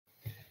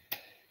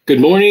Good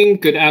morning,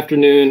 good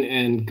afternoon,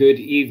 and good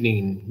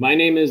evening. My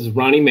name is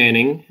Ronnie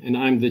Manning, and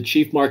I'm the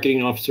Chief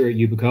Marketing Officer at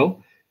Yubico.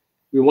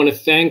 We want to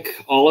thank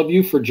all of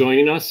you for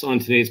joining us on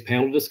today's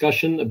panel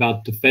discussion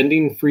about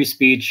defending free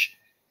speech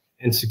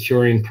and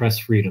securing press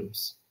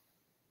freedoms.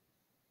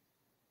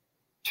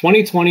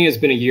 2020 has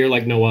been a year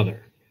like no other.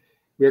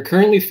 We are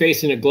currently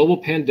facing a global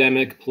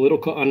pandemic,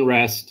 political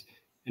unrest,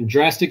 and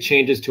drastic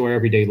changes to our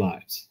everyday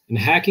lives. And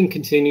hacking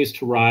continues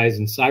to rise,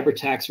 and cyber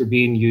attacks are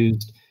being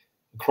used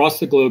across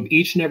the globe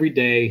each and every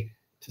day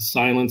to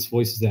silence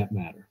voices that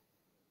matter.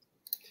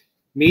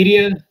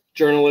 Media,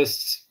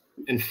 journalists,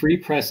 and free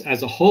press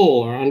as a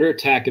whole are under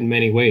attack in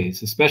many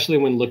ways, especially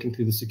when looking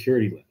through the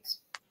security lens.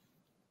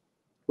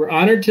 We're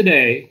honored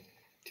today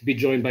to be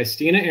joined by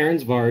Stina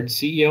Ahrensvard,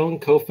 CEO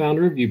and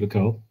co-founder of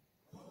Yubico,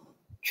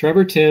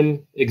 Trevor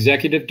Tim,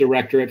 Executive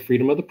Director at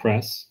Freedom of the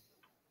Press,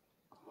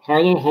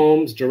 Harlow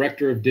Holmes,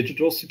 Director of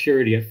Digital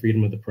Security at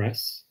Freedom of the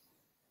Press,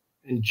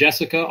 and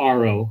Jessica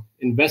Aro,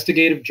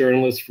 investigative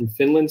journalist from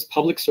Finland's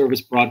public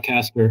service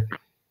broadcaster,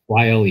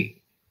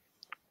 YLE.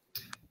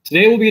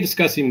 Today we'll be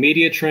discussing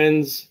media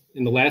trends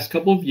in the last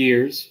couple of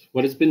years,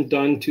 what has been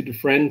done to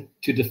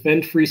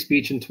defend free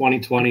speech in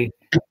 2020,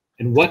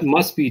 and what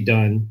must be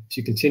done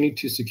to continue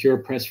to secure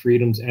press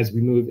freedoms as we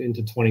move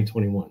into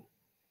 2021.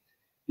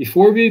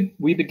 Before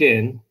we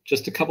begin,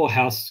 just a couple of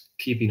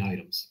housekeeping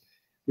items.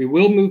 We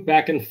will move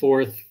back and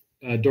forth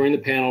during the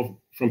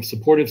panel from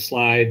supportive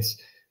slides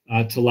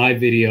to live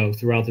video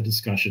throughout the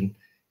discussion,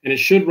 and it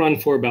should run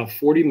for about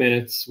 40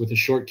 minutes with a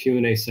short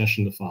Q&A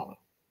session to follow.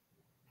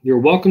 You're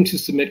welcome to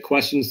submit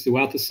questions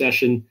throughout the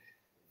session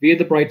via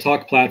the Bright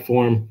Talk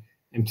platform,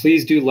 and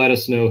please do let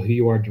us know who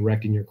you are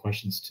directing your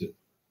questions to.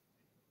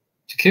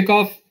 To kick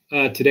off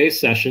today's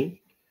session,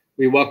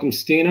 we welcome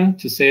Stina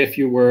to say a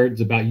few words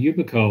about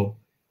Yubico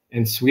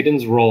and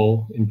Sweden's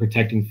role in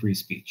protecting free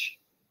speech.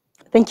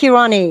 Thank you,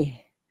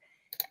 Ronnie.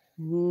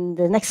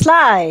 The next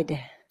slide.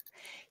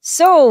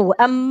 So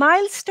a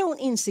milestone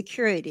in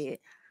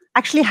security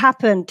actually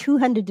happened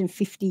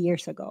 250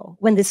 years ago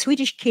when the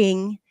Swedish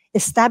king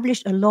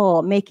established a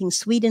law making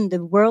Sweden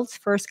the world's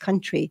first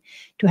country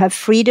to have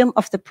freedom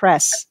of the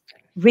press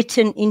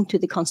written into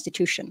the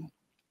constitution.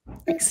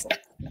 Next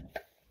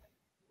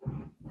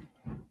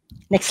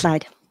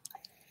slide.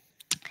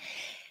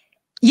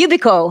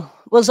 Yubico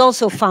was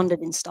also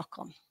founded in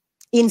Stockholm,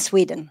 in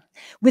Sweden,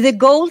 with a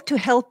goal to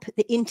help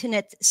the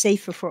internet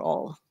safer for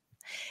all.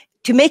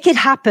 To make it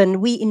happen,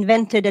 we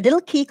invented a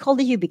little key called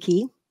the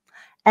YubiKey,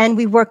 and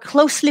we work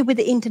closely with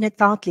the internet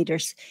thought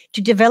leaders to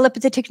develop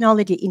the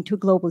technology into a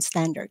global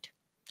standard.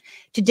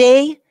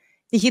 Today,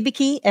 the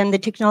YubiKey and the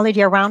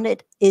technology around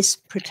it is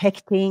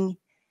protecting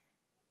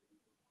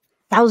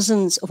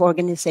thousands of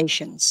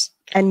organizations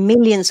and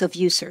millions of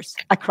users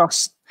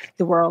across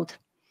the world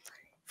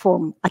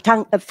from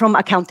account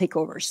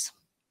takeovers.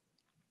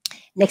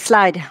 Next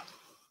slide.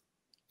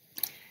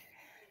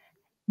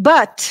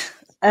 But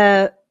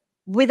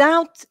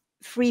without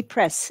free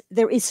press,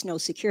 there is no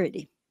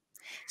security.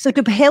 So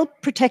to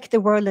help protect the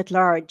world at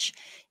large,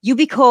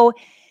 Yubico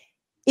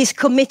is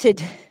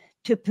committed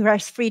to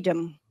press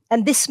freedom.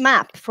 And this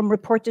map from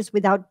Reporters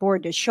Without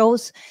Borders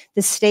shows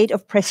the state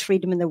of press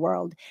freedom in the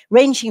world,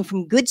 ranging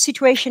from good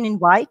situation in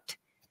white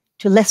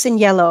to less in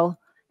yellow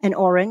and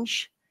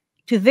orange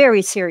to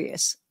very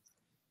serious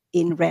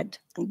in red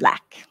and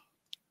black.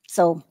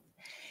 So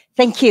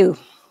thank you.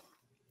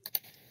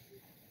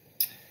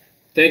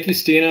 Thank you,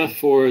 Stina,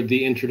 for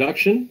the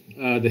introduction,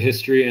 the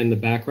history, and the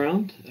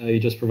background you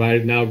just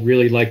provided. Now, I'd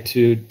really like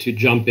to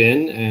jump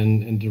in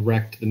and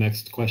direct the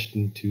next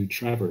question to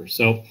Trevor.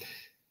 So,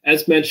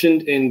 as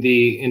mentioned in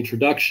the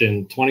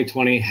introduction,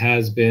 2020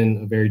 has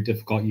been a very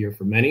difficult year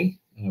for many.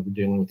 We're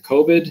dealing with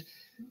COVID.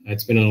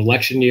 It's been an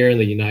election year in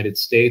the United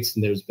States,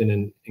 and there's been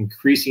an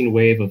increasing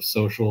wave of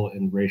social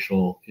and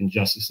racial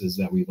injustices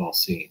that we've all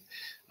seen.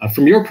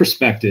 From your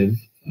perspective,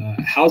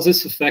 how's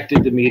this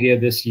affected the media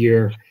this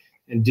year?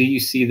 And do you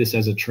see this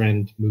as a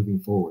trend moving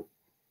forward?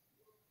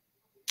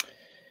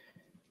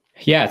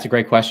 Yeah, it's a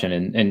great question.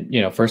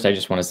 And first, I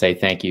just want to say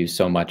thank you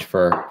so much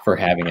for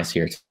having us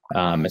here.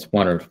 It's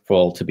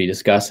wonderful to be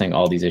discussing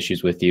all these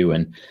issues with you.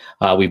 And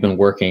we've been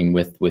working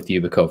with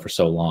Yubico for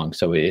so long.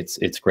 So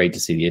it's great to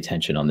see the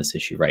attention on this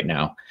issue right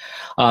now.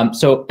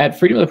 So at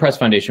Freedom of the Press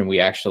Foundation, we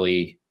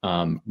actually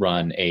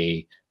run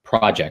a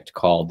project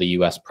called the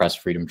U.S. Press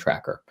Freedom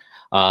Tracker.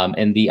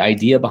 And the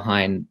idea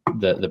behind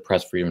the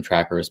Press Freedom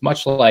Tracker is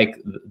much like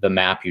the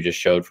map you just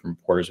showed from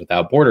Reporters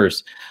Without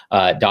Borders,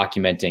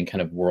 documenting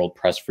kind of world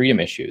press freedom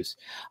issues.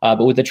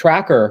 But with the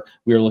tracker,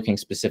 we are looking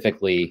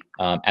specifically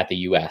at the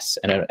US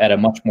and at a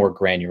much more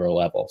granular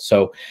level.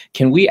 So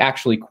can we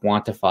actually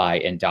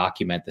quantify and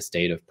document the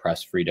state of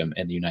press freedom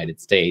in the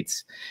United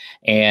States?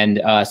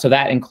 And so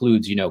that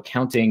includes,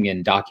 counting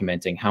and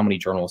documenting how many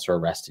journalists are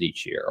arrested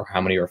each year, or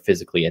how many are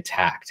physically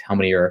attacked, how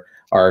many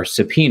are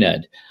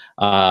subpoenaed,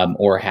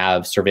 or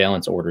have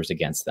surveillance orders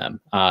against them.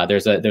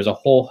 There's a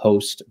whole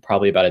host,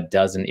 probably about a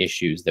dozen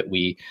issues that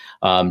we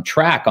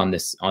track on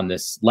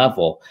this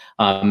level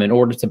in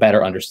order to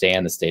better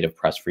understand the state of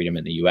press freedom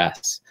in the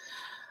U.S.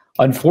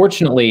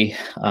 Unfortunately,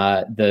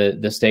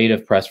 the state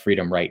of press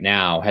freedom right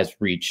now has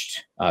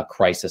reached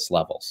crisis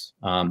levels.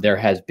 There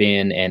has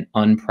been an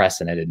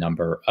unprecedented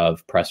number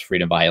of press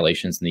freedom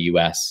violations in the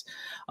U.S.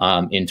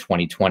 In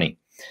 2020.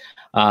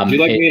 Would you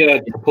like me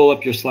to pull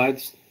up your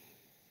slides?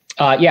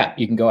 Yeah,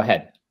 you can go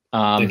ahead.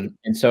 And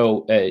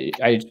so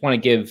I just want to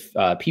give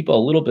people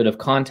a little bit of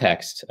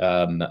context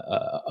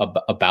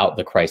about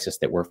the crisis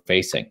that we're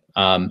facing.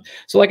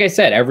 So like I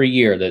said, every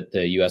year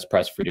the U.S.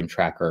 Press Freedom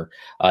Tracker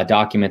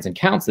documents and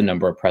counts the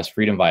number of press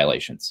freedom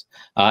violations.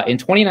 In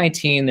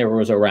 2019, there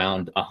was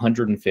around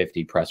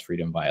 150 press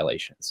freedom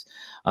violations.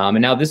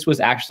 And now this was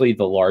actually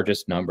the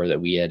largest number that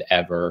we had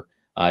ever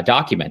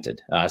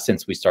documented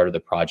since we started the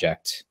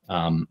project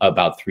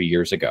about 3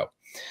 years ago.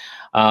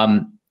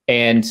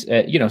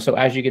 So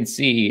as you can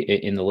see,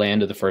 in the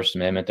land of the First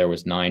Amendment, there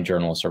was 9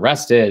 journalists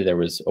arrested. There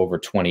was over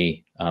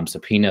 20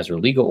 subpoenas or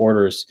legal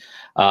orders,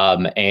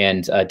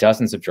 and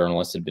dozens of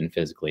journalists had been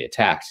physically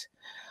attacked.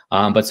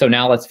 But so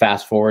now let's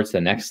fast forward to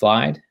the next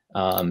slide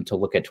to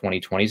look at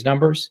 2020's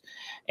numbers.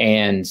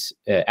 And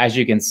as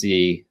you can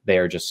see, they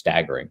are just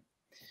staggering.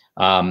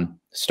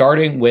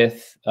 Starting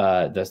with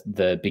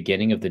the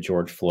beginning of the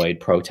George Floyd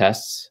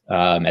protests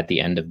at the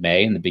end of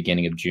May and the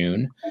beginning of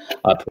June,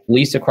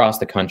 police across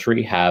the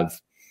country have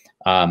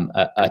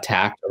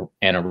attacked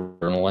a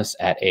journalist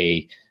at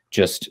a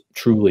just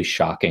truly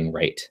shocking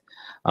rate.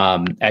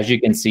 As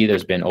you can see,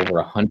 there's been over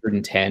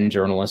 110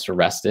 journalists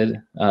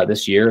arrested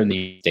this year in the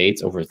United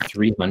States. Over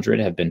 300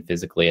 have been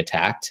physically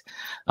attacked.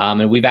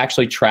 And we've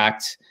actually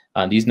tracked,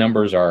 these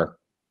numbers are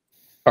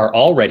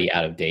already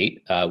out of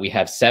date. We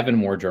have 7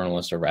 more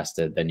journalists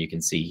arrested than you can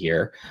see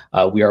here.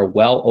 We are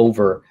well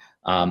over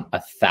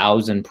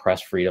 1,000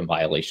 press freedom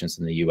violations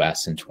in the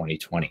U.S. in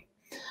 2020.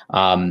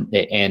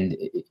 And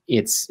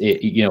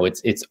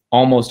it's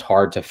almost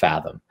hard to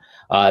fathom.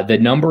 The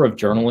number of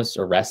journalists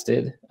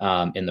arrested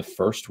in the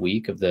first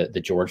week of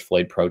the George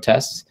Floyd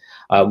protests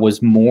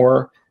was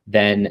more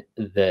than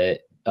the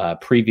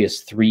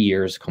previous 3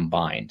 years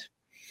combined.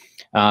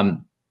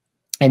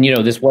 And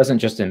this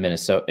wasn't just in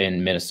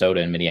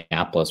Minnesota and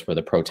Minneapolis where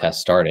the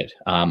protests started.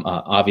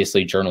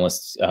 Obviously,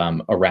 journalists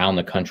around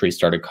the country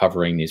started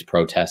covering these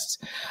protests,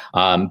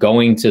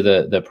 going to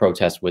the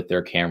protests with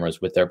their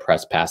cameras, with their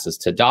press passes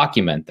to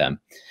document them.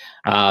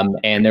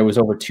 And there was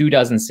over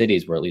 24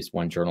 cities where at least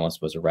one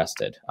journalist was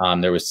arrested.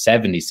 There was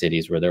 70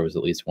 cities where there was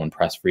at least one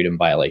press freedom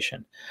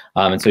violation.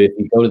 And so if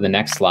you go to the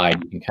next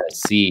slide, you can kind of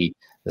see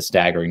the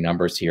staggering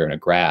numbers here in a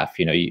graph.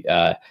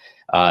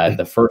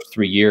 The first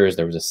 3 years,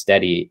 there was a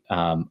steady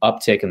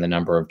uptick in the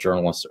number of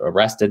journalists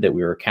arrested that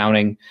we were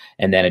counting.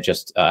 And then it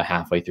just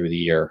halfway through the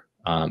year,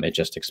 it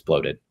just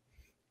exploded.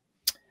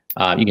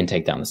 You can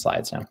take down the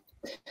slides now.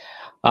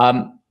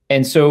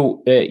 And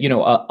so,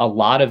 a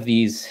lot of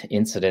these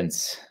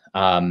incidents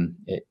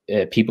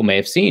people may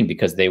have seen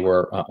because they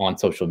were on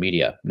social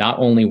media. Not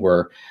only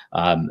were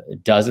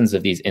dozens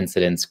of these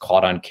incidents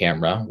caught on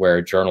camera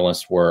where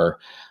journalists were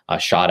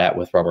shot at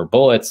with rubber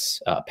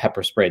bullets,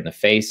 pepper sprayed in the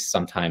face,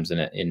 sometimes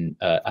in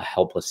a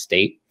helpless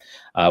state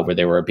where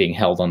they were being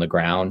held on the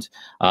ground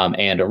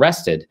and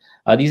arrested.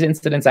 These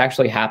incidents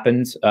actually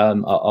happened, a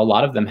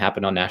lot of them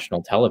happened on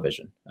national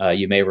television.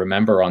 You may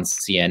remember on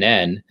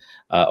CNN,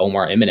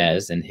 Omar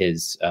Jimenez and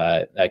his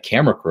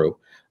camera crew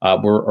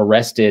were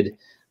arrested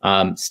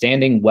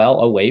standing well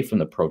away from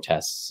the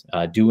protests,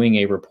 doing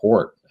a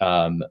report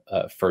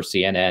for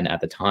CNN at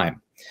the time.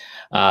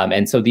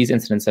 And so these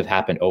incidents have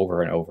happened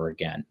over and over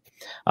again.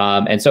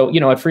 And so,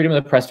 at Freedom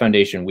of the Press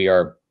Foundation,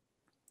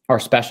 our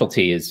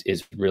specialty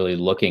is really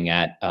looking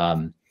at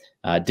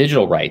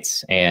digital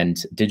rights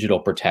and digital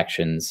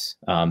protections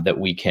that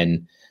we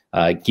can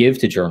give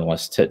to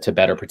journalists to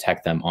better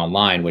protect them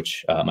online,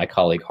 which my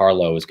colleague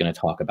Harlow is going to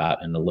talk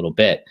about in a little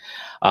bit.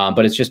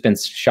 But it's just been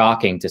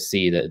shocking to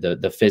see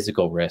the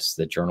physical risks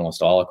that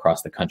journalists all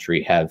across the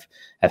country have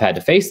had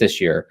to face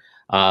this year.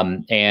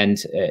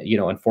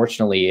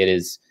 Unfortunately, it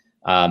is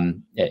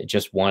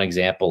just one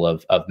example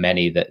of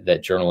many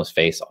that journalists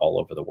face all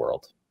over the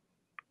world.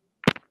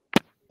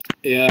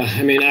 Yeah,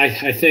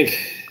 I think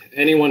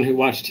anyone who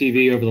watched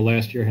TV over the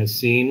last year has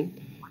seen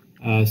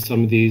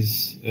some of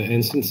these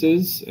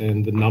instances,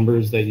 and the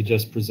numbers that you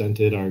just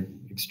presented are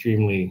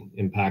extremely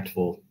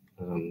impactful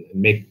and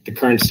make the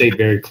current state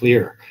very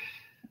clear.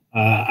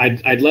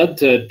 I'd love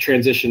to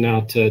transition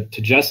now to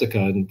Jessica,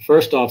 and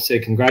first off say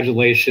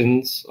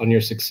congratulations on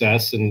your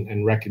success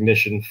and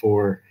recognition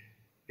for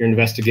your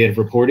investigative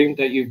reporting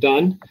that you've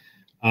done.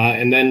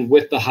 And then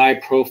with the high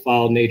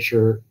profile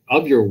nature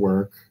of your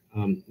work,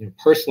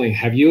 personally,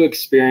 have you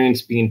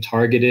experienced being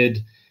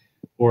targeted,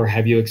 or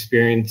have you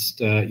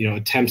experienced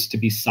attempts to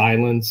be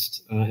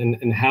silenced,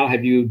 and how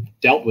have you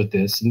dealt with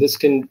this? And this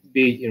can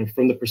be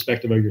from the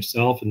perspective of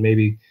yourself and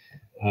maybe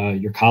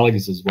your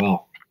colleagues as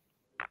well.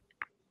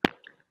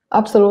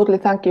 Absolutely.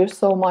 Thank you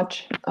so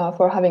much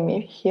for having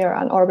me here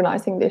and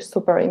organizing this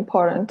super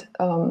important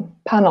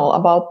panel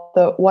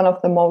about one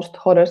of the most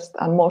hottest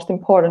and most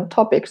important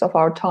topics of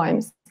our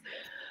times.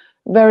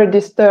 very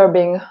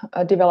disturbing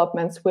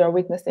developments we are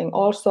witnessing.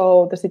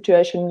 Also, the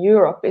situation in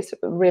Europe is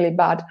really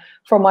bad.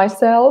 For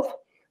myself,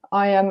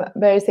 I am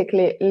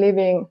basically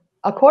living,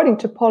 according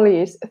to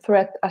police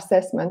threat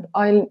assessment,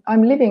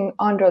 I'm living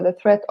under the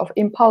threat of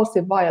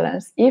impulsive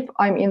violence if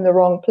I'm in the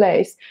wrong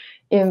place,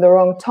 in the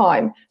wrong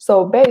time.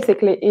 So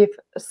basically, if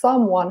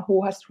someone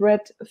who has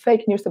read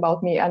fake news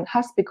about me and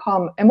has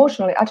become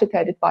emotionally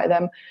agitated by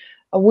them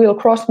will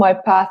cross my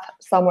path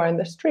somewhere in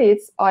the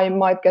streets, I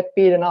might get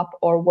beaten up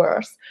or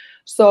worse.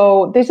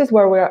 So this is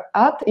where we're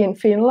at in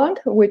Finland,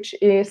 which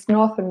is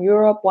Northern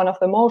Europe, one of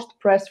the most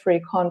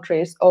press-free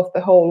countries of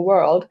the whole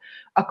world,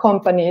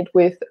 accompanied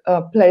with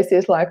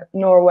places like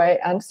Norway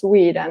and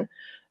Sweden.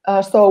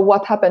 So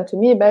what happened to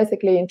me,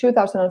 basically in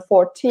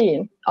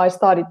 2014, I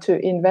started to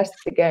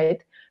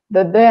investigate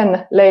the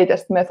then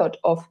latest method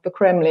of the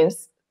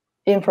Kremlin's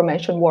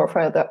information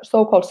warfare, the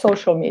so-called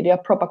social media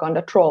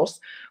propaganda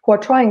trolls, who are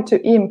trying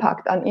to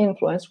impact and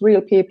influence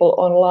real people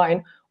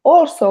online,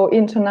 also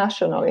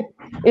internationally.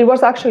 It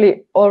was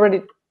actually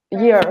already a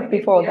year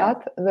before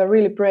that, the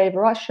really brave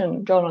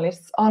Russian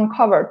journalists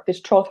uncovered this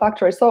troll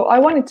factory. So I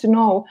wanted to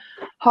know,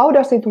 how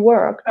does it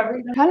work?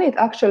 Can it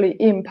actually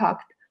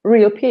impact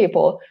real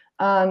people?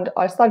 And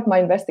I started my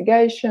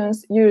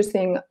investigations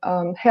using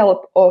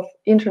help of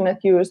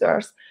internet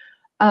users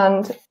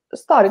and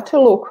started to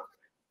look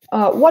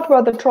what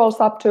were the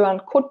trolls up to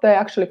and could they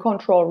actually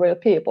control real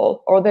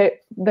people or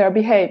their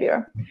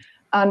behavior.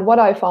 And what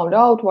I found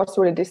out was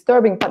really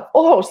disturbing, but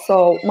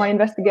also my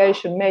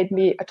investigation made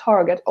me a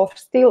target of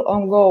still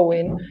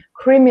ongoing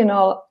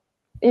criminal,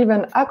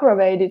 even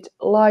aggravated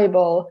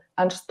libel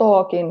and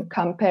stalking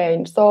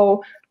campaign.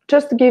 So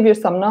just to give you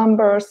some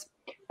numbers,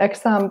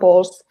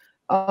 examples,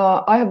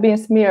 I have been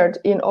smeared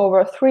in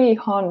over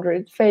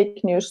 300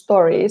 fake news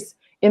stories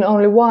in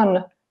only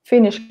one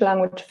Finnish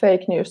language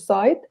fake news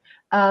site.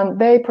 And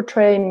they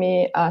portray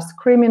me as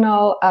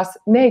criminal, as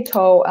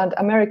NATO and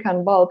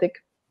American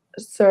Baltic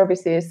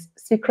Services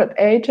secret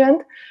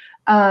agent,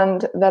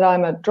 and that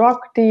I'm a drug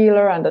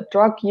dealer and a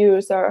drug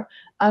user,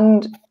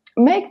 and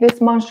make this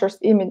monstrous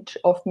image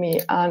of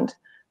me. And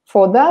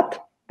for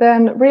that,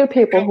 then real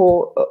people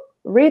who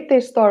read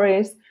these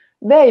stories,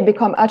 they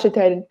become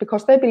agitated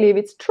because they believe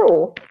it's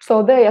true.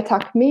 So they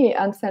attack me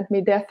and send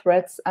me death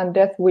threats and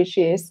death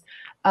wishes,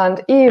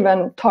 and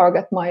even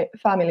target my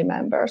family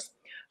members.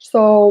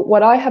 So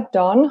what I have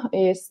done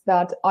is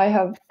that I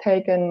have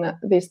taken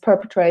these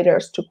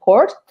perpetrators to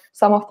court,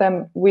 some of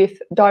them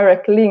with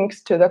direct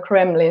links to the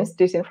Kremlin's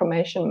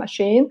disinformation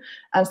machine,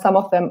 and some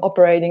of them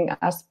operating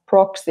as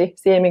proxy,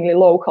 seemingly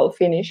local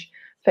Finnish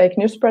fake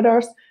news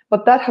spreaders.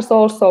 But that has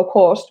also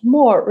caused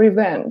more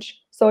revenge.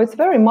 So it's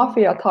very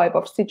mafia type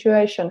of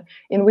situation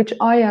in which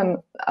I am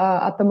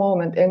at the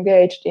moment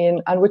engaged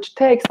in, and which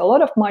takes a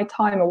lot of my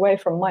time away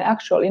from my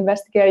actual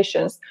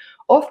investigations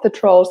of the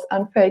trolls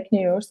and fake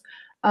news.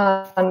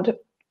 And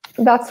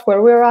that's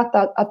where we're at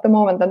the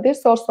moment. And this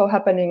is also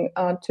happening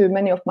to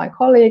many of my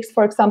colleagues.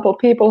 For example,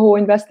 people who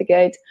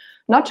investigate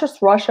not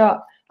just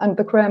Russia and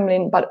the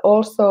Kremlin, but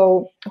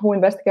also who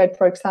investigate,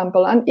 for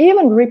example, and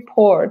even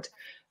report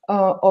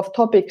of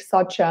topics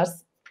such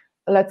as,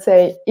 let's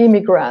say,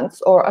 immigrants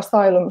or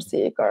asylum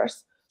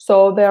seekers.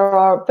 So there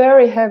are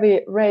very heavy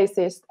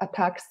racist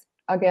attacks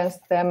against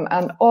them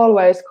and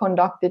always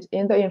conducted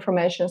in the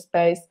information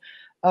space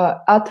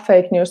at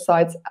fake news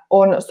sites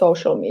on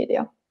social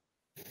media.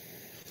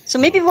 So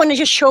maybe we want to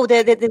just show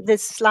the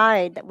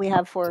slide that we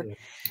have for.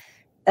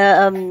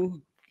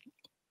 You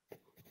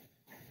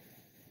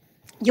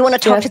want to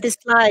talk to this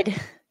slide,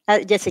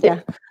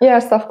 Jessica?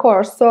 Yes, of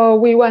course. So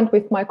we went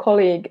with my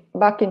colleague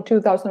back in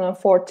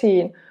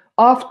 2014,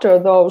 after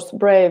those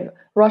brave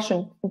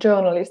Russian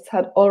journalists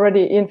had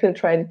already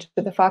infiltrated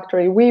to the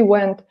factory. We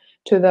went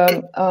to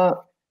the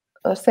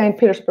St.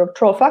 Petersburg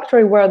troll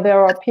factory, where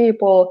there are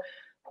people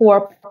who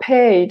are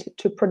paid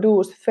to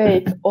produce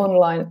fake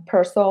online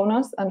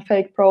personas and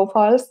fake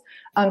profiles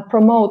and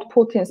promote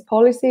Putin's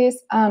policies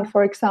and,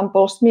 for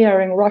example,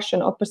 smearing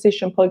Russian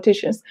opposition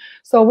politicians.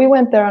 So we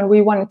went there and we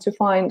wanted to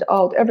find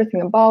out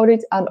everything about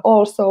it. And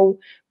also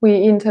we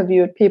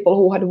interviewed people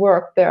who had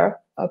worked there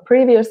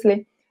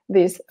previously,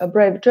 these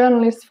brave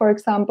journalists, for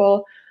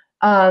example.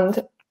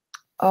 And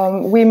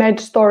we made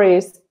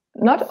stories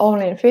not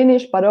only in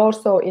Finnish, but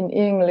also in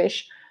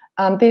English.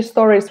 And these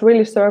stories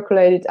really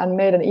circulated and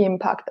made an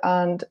impact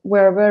and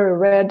were very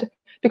read,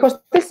 because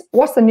this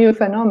was a new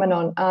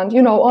phenomenon. And,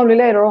 you know, only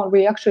later on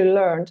we actually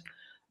learned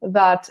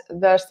that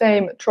the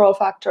same troll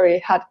factory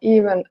had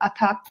even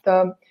attacked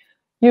the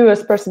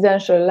US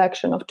presidential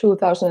election of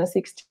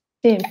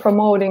 2016,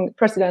 promoting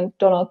President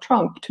Donald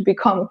Trump to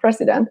become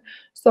president.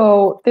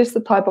 So this is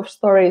the type of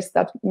stories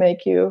that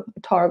make you a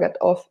target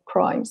of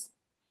crimes.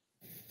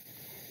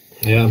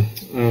 Yeah.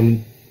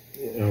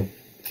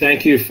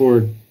 Thank you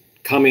for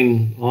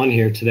coming on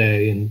here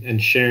today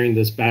and sharing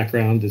this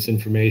background, this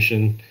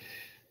information,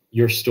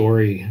 your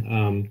story.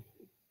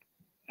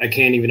 I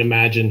can't even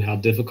imagine how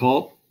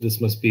difficult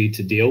this must be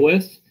to deal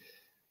with,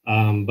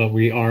 but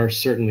we are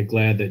certainly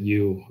glad that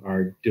you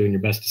are doing your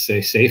best to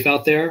stay safe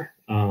out there.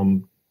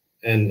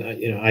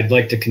 I'd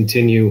like to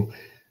continue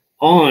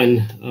on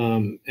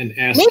and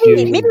ask you.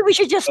 Maybe we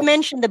should just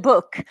mention the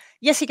book.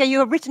 Jessica, you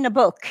have written a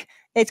book.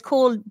 It's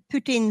called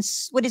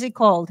Putin's, what is it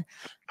called?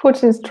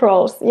 Putin's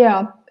Trolls.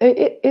 Yeah,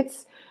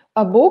 it's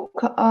a book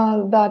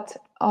that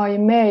I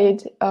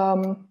made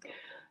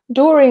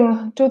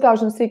during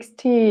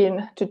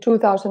 2016 to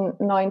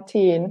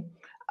 2019.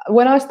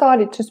 When I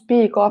started to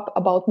speak up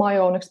about my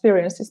own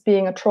experiences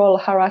being a troll,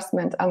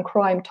 harassment and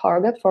crime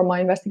target for my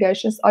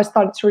investigations, I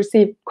started to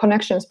receive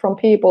connections from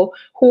people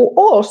who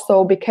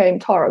also became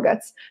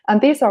targets.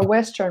 And these are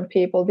Western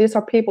people. These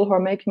are people who are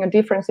making a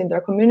difference in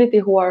their community,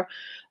 who are,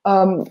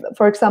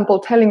 for example,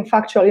 telling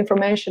factual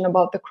information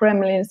about the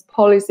Kremlin's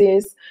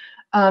policies,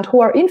 and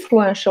who are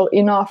influential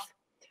enough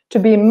to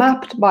be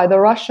mapped by the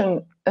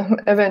Russian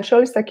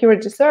eventually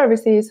security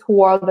services,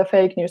 who are the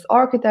fake news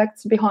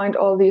architects behind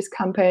all these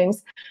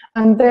campaigns,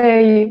 and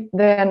they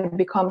then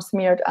become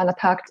smeared and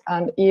attacked,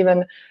 and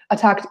even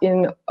attacked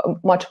in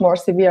much more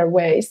severe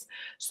ways.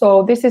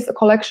 So this is a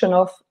collection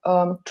of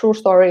true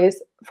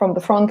stories from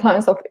the front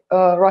lines of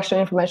Russian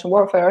information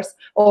warfare,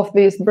 of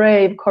these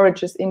brave,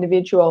 courageous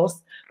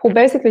individuals who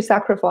basically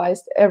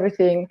sacrificed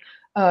everything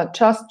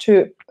just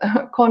to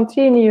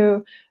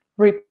continue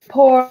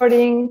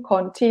reporting,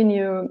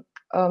 continue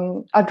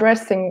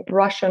addressing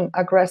Russian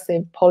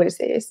aggressive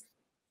policies.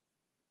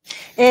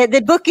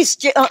 The book is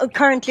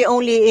currently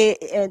only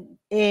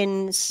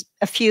in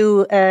a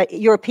few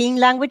European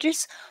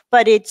languages,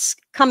 but it's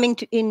coming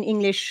in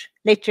English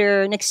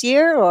later next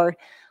year, or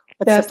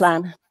what's the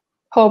plan?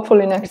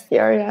 Hopefully next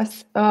year,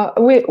 yes.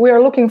 We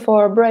are looking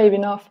for a brave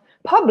enough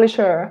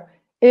publisher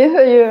in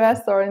the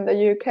US or in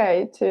the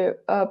UK to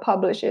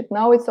publish it.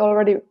 Now it's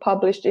already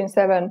published in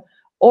 7,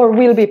 or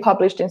will be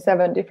published in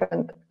 7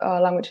 different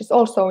languages,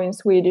 also in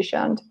Swedish,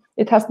 and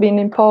it has been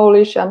in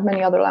Polish and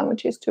many other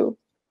languages too.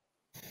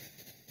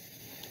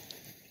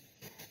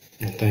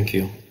 Thank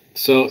you.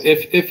 So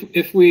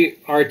if we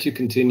are to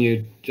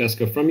continue,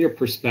 Jessica, from your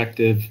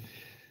perspective,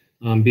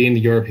 being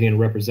the European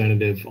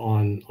representative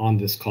on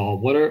this call,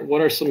 what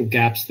are some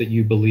gaps that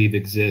you believe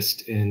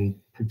exist in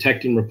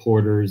protecting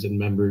reporters and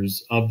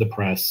members of the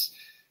press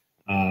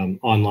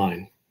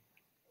online?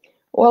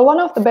 Well, one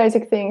of the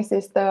basic things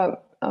is the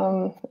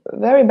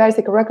very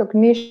basic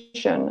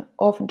recognition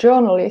of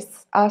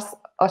journalists as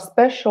a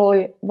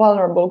especially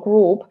vulnerable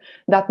group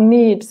that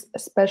needs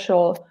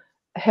special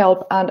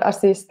help and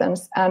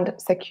assistance and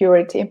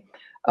security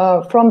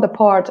from the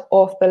part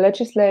of the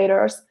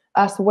legislators,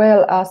 as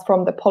well as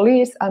from the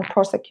police and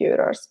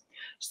prosecutors.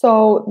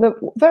 So the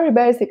very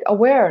basic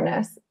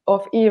awareness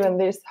of even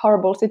this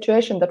horrible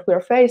situation that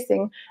we're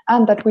facing,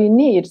 and that we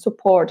need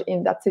support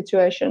in that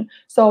situation.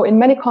 So in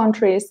many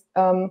countries,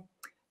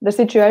 the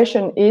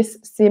situation is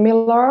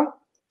similar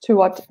to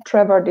what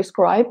Trevor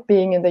described,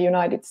 being in the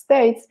United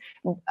States,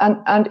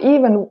 and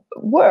even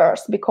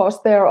worse,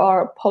 because there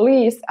are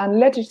police and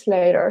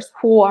legislators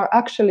who are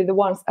actually the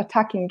ones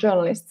attacking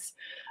journalists.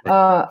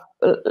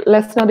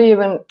 Let's not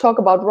even talk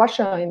about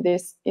Russia in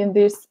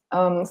this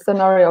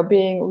scenario,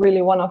 being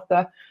really one of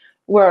the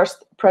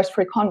worst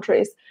press-free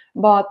countries.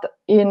 But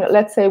in,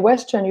 let's say,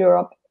 Western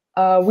Europe,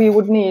 we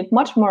would need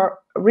much more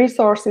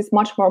resources,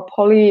 much more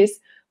police,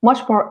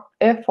 much more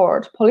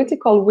effort,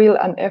 political will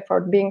and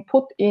effort being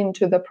put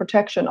into the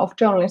protection of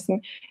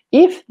journalism,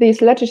 if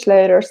these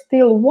legislators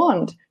still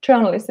want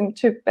journalism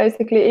to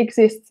basically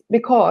exist,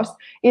 because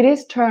it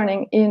is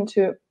turning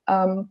into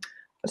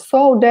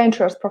so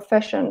dangerous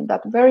profession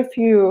that very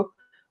few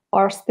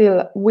are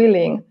still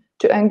willing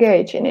to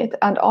engage in it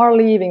and are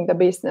leaving the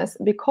business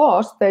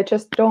because they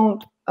just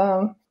don't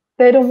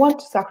want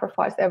to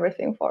sacrifice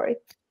everything for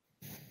it.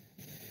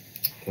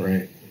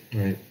 Right.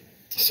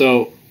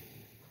 So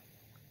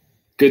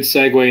good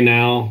segue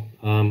now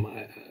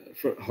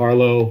for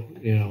Harlow,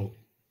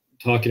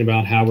 talking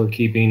about how we're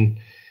keeping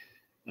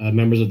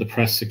members of the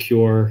press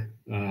secure.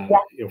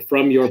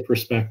 From your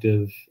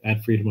perspective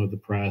at Freedom of the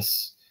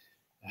Press,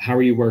 how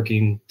are you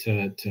working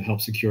to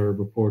help secure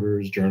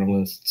reporters,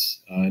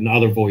 journalists, and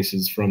other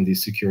voices from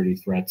these security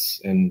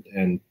threats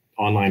and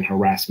online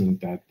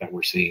harassment that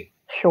we're seeing?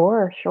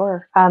 Sure.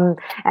 And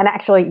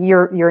actually,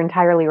 you're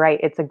entirely right.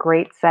 It's a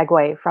great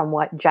segue from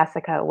what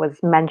Jessica was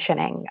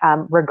mentioning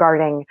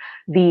regarding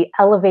the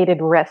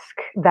elevated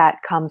risk that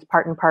comes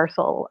part and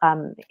parcel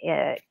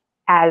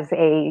as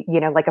a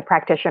like a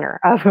practitioner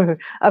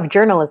of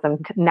journalism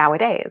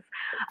nowadays.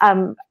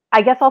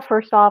 I guess I'll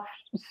first off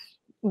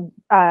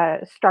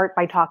start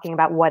by talking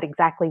about what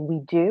exactly we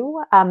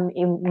do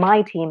in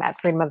my team at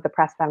Freedom of the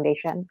Press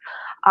Foundation.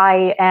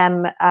 I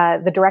am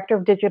the Director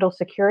of Digital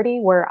Security,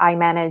 where I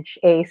manage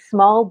a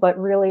small but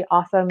really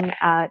awesome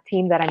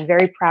team that I'm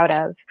very proud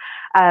of,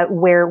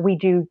 where we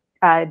do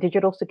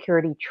digital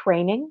security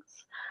trainings,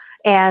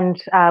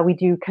 and we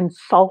do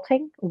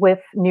consulting with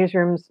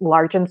newsrooms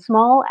large and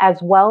small,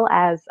 as well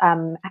as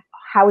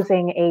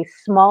housing a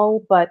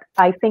small but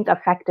I think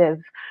effective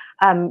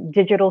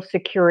digital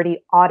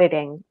security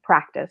auditing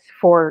practice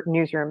for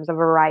newsrooms of a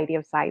variety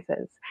of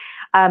sizes.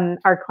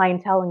 Our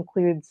clientele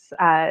includes,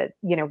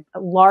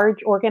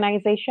 large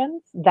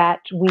organizations that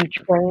we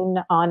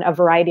train on a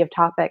variety of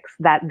topics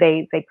that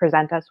they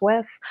present us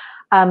with,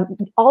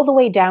 all the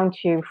way down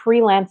to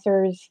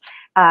freelancers,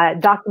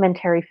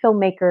 documentary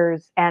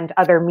filmmakers, and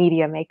other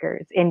media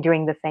makers in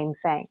doing the same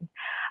thing.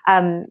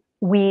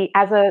 We,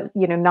 as a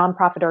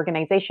nonprofit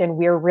organization,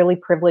 we are really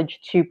privileged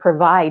to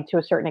provide, to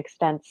a certain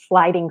extent,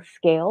 sliding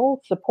scale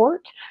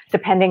support,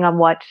 depending on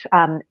what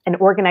an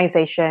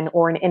organization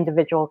or an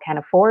individual can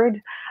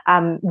afford.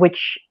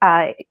 Which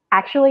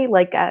actually,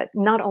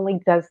 not only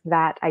does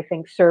that, I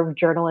think, serve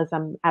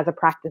journalism as a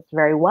practice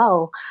very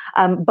well,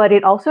 but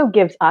it also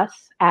gives us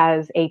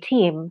as a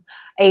team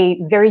a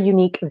very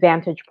unique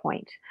vantage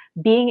point,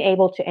 being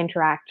able to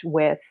interact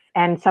with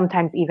and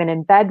sometimes even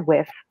embed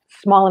with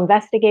small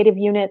investigative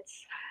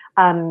units,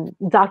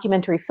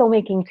 documentary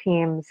filmmaking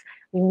teams,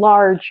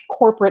 large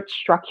corporate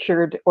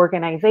structured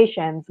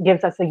organizations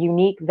gives us a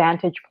unique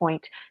vantage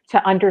point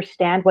to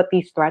understand what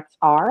these threats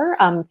are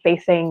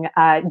facing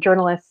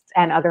journalists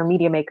and other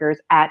media makers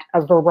at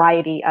a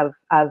variety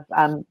of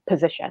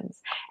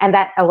positions. And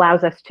that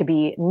allows us to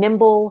be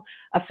nimble,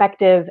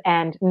 effective,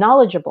 and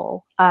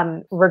knowledgeable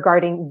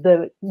regarding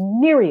the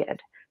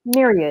myriad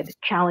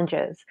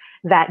challenges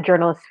that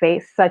journalists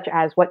face, such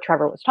as what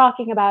Trevor was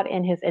talking about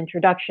in his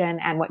introduction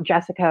and what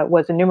Jessica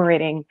was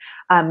enumerating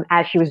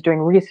as she was doing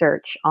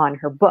research on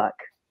her book.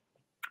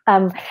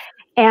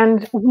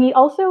 And we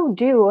also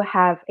do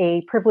have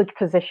a privileged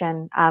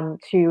position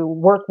to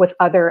work with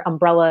other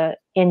umbrella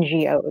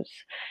NGOs.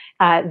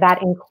 That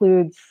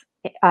includes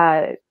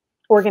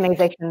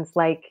organizations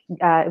like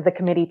the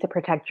Committee to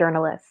Protect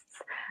Journalists,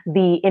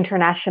 the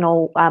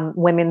International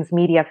Women's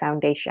Media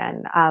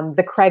Foundation,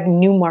 the Craig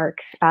Newmark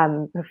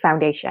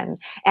Foundation,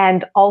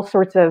 and all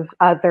sorts of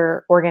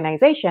other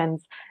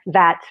organizations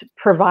that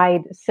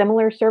provide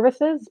similar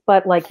services,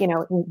 but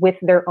with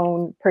their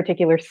own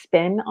particular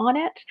spin on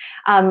it.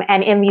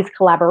 And in these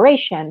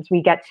collaborations,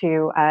 we get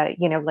to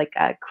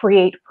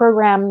create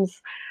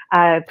programs,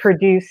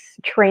 produce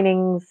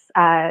trainings,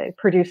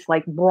 produce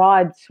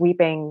broad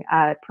sweeping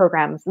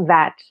programs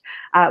that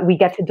we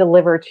get to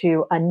deliver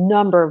to a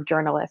number of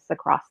journalists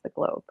across the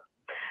globe.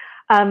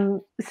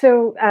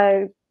 So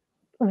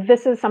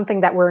this is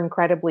something that we're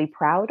incredibly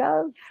proud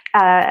of.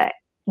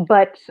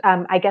 But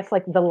I guess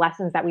the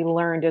lessons that we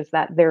learned is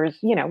that there's,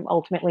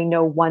 ultimately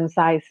no one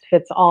size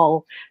fits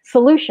all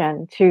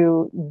solution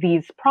to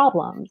these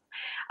problems.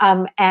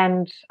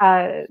 And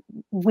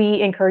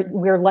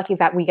we're lucky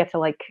that we get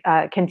to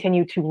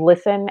continue to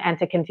listen and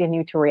to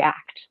continue to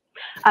react.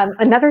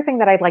 Another thing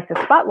that I'd like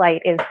to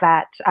spotlight is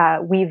that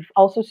we've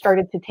also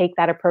started to take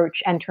that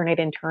approach and turn it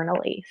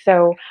internally.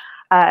 So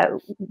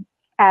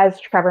as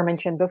Trevor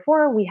mentioned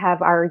before, we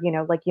have our,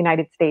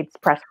 United States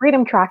Press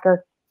Freedom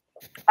Tracker.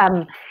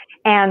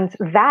 And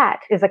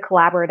that is a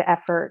collaborative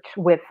effort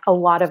with a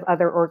lot of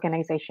other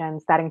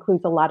organizations that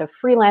includes a lot of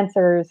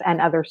freelancers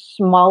and other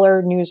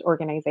smaller news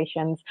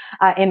organizations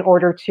in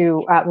order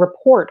to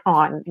report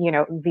on,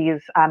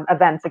 these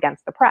events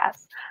against the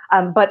press.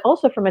 But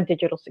also from a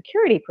digital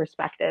security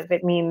perspective,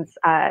 it means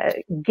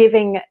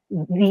giving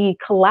the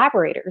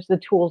collaborators the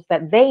tools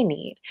that they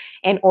need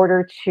in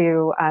order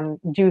to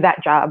do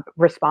that job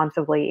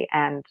responsibly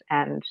and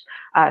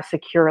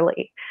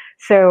securely.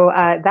 So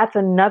that's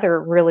another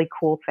really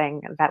cool thing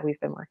that we've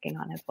been working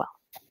on as well.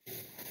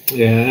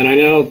 Yeah, and I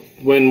know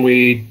when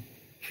we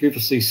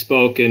previously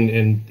spoke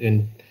in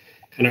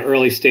kind of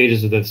early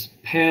stages of this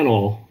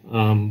panel,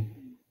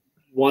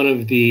 one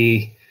of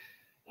the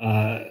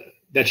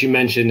that you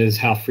mentioned is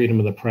how freedom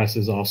of the press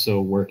is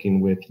also working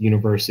with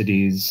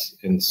universities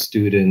and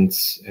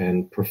students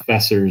and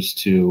professors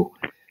to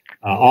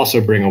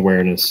also bring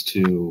awareness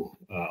to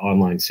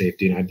online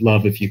safety. And I'd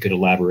love if you could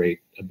elaborate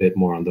a bit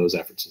more on those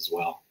efforts as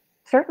well.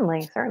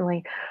 Certainly.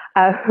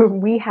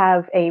 We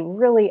have a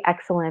really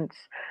excellent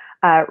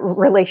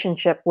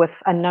relationship with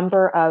a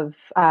number of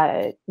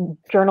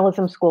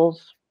journalism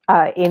schools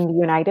in the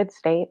United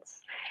States.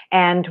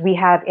 And we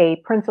have a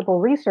principal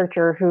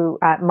researcher who,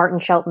 Martin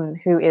Shelton,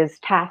 who is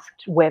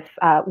tasked with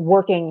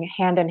working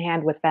hand in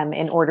hand with them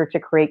in order to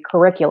create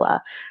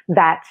curricula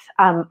that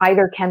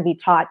either can be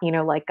taught,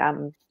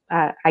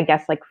 I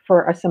guess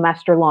for a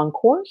semester long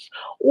course,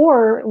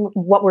 or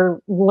what we're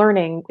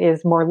learning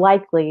is more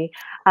likely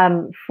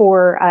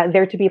for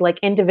there to be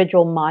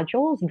individual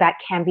modules that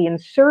can be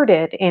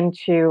inserted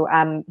into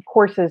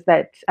courses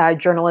that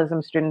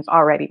journalism students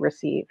already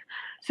receive.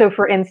 So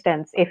for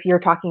instance, if you're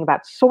talking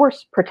about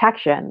source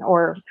protection,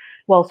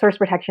 source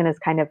protection is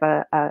kind of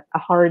a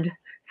hard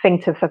thing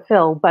to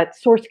fulfill, but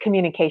source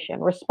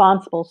communication,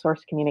 responsible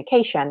source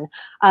communication,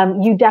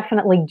 you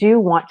definitely do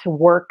want to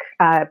work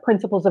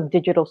principles of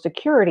digital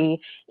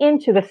security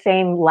into the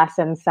same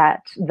lesson set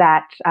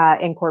that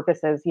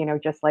encompasses,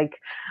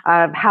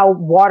 how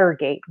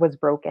Watergate was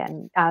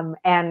broken.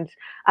 And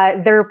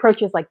there are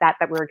approaches like that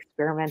we're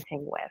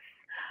experimenting with.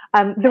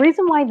 The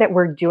reason why that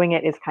we're doing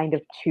it is kind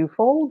of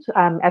twofold,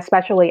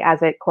 especially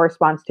as it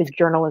corresponds to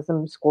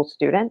journalism school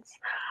students.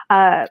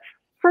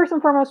 First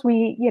and foremost,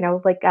 we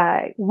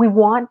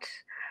want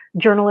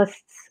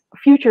journalists,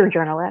 future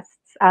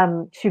journalists,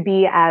 to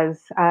be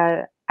as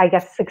I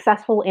guess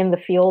successful in the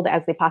field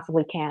as they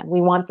possibly can.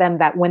 We want them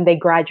that when they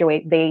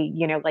graduate, they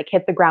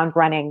hit the ground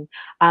running,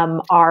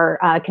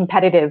 are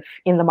competitive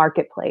in the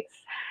marketplace.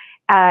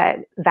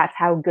 That's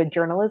how good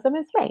journalism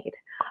is made.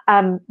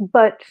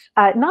 But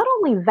not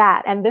only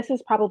that, and this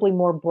is probably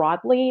more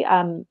broadly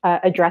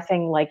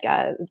addressing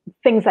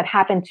things that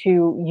happen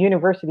to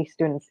university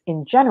students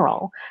in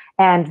general.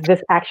 And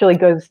this actually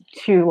goes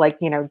to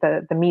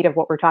the meat of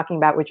what we're talking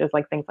about, which is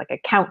things like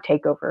account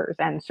takeovers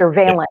and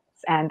surveillance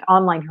and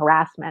online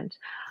harassment.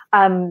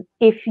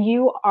 If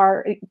you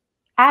are,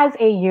 as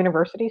a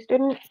university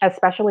student,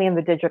 especially in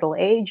the digital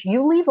age,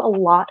 you leave a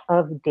lot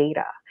of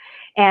data.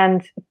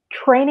 And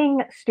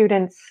training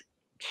students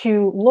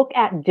to look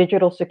at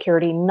digital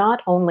security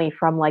not only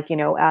from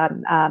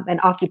an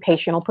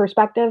occupational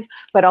perspective,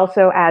 but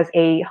also as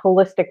a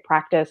holistic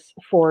practice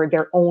for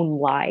their own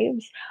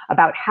lives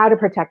about how to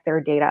protect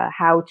their data,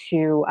 how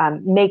to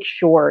make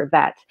sure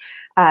that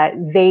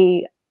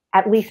they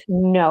at least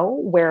know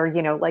where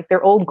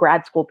their old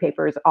grad school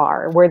papers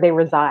are, where they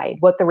reside,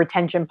 what the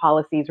retention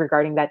policies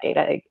regarding that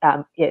data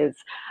is.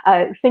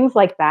 Things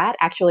like that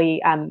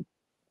actually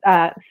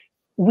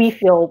we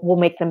feel will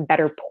make them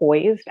better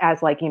poised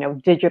as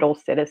digital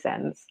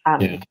citizens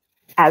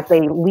as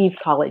they leave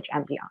college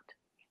and beyond.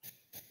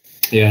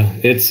 Yeah,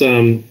 it's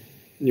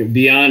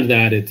beyond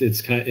that.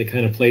 It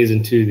kind of plays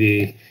into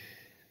the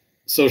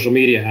social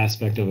media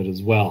aspect of it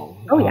as well.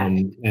 Oh, yeah.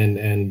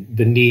 And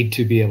the need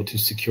to be able to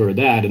secure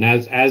that. And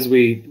as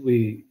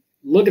we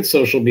look at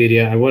social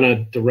media, I want to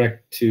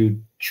direct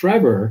to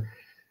Trevor.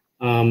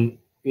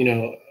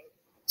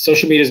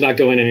 Social media is not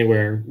going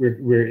anywhere.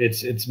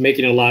 It's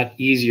making it a lot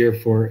easier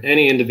for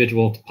any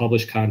individual to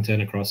publish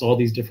content across all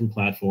these different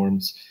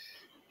platforms.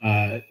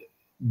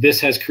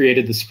 This has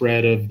created the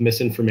spread of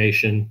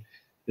misinformation.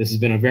 This has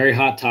been a very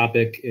hot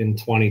topic in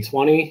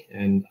 2020,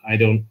 and I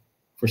don't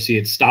foresee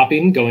it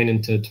stopping going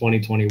into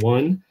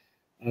 2021.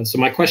 So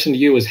my question to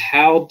you is,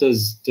 how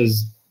does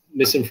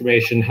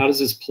misinformation, how does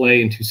this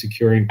play into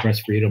securing press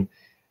freedom,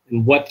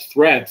 and what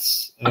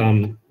threats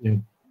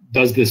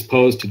does this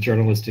pose to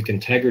journalistic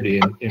integrity?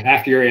 And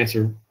after your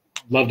answer,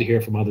 love to hear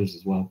from others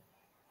as well.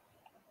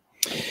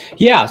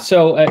 Yeah,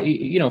 so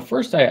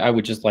first I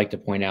would just like to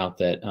point out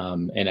that,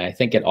 and I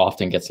think it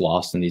often gets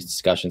lost in these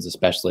discussions,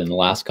 especially in the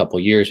last couple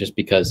of years, just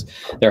because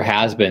there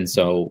has been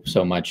so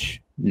much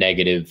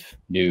negative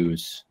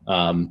news,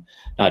 not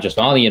just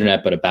on the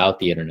internet but about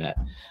the internet.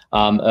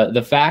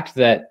 The fact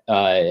that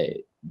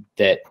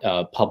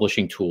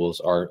publishing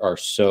tools are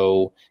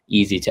so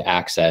easy to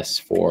access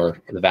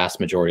for the vast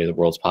majority of the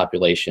world's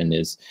population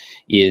is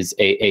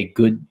a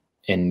good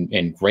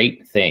and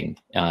great thing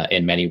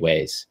in many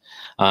ways.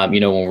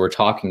 When we're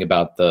talking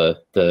about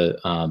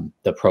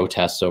the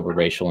protests over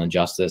racial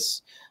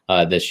injustice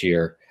this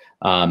year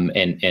and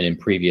in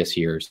previous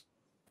years,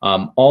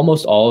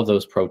 almost all of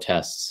those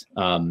protests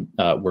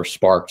were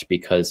sparked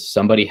because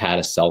somebody had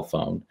a cell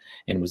phone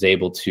and was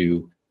able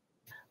to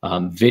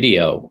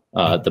video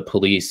the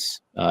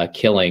police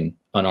killing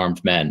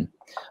unarmed men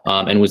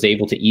and was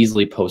able to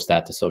easily post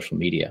that to social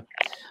media.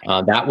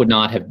 That would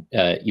not have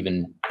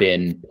even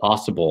been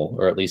possible,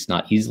 or at least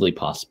not easily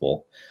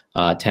possible,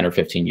 10 or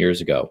 15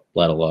 years ago,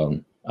 let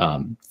alone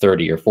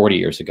 30 or 40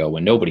 years ago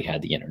when nobody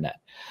had the internet.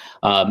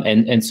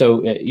 And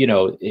so,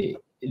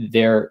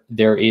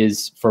 there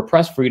is, for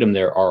press freedom,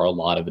 there are a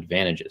lot of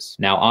advantages.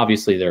 Now,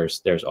 obviously,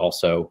 there's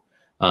also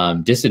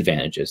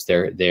disadvantages.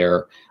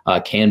 There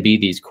can be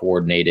these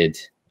coordinated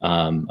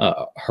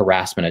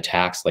harassment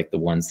attacks like the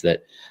ones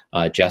that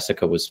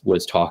Jessica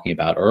was talking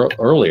about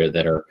earlier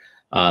that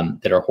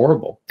are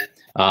horrible.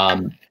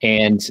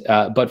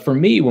 But for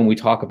me, when we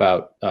talk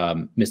about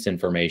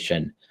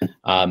misinformation,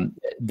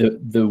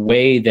 the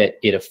way that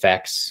it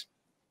affects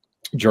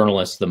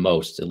journalists the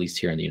most, at least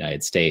here in the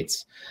United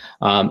States,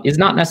 is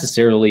not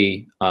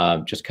necessarily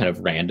just kind of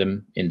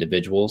random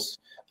individuals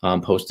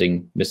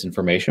posting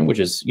misinformation, which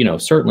is,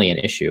 certainly an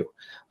issue,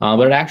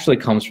 but it actually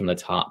comes from the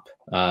top.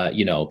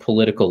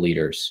 Political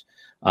leaders,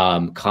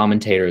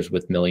 commentators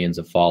with millions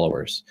of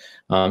followers.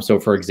 So,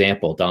 for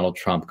example, Donald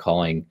Trump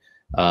calling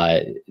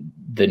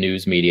the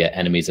news media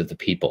enemies of the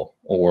people,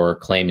 or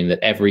claiming that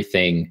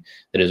everything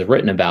that is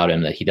written about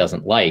him that he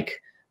doesn't like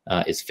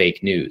is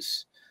fake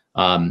news.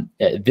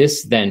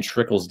 This then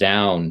trickles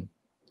down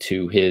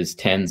to his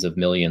tens of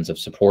millions of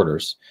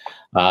supporters,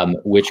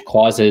 which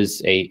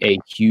causes a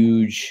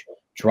huge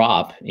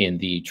drop in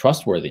the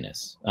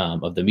trustworthiness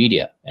of the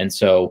media. And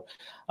so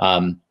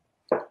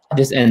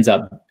this ends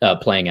up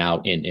playing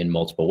out in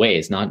multiple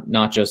ways,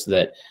 not just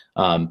that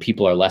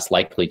people are less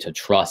likely to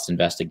trust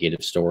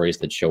investigative stories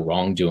that show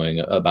wrongdoing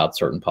about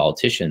certain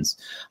politicians,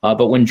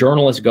 but when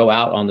journalists go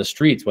out on the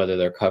streets, whether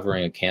they're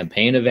covering a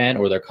campaign event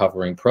or they're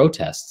covering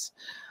protests,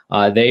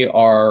 they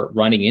are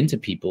running into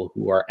people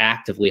who are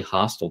actively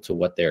hostile to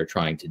what they're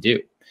trying to do.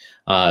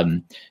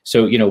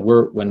 So,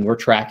 when we're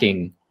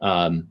tracking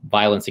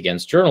violence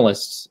against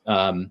journalists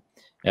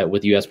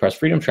with the U.S. Press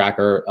Freedom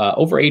Tracker,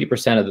 over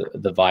 80%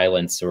 of the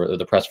violence or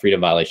the press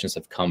freedom violations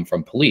have come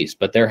from police.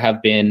 But there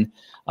have been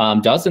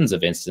dozens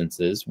of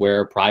instances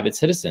where private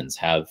citizens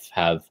have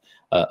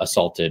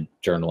assaulted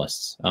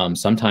journalists,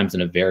 sometimes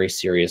in a very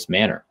serious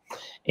manner.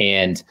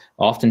 And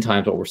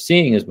oftentimes what we're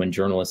seeing is when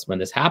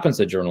this happens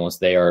to journalists,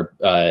 they are,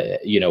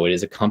 it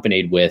is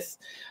accompanied with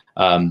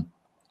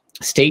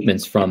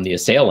statements from the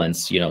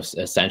assailants,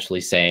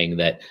 essentially saying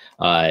that,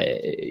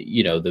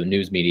 the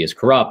news media is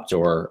corrupt,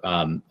 or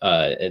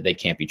they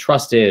can't be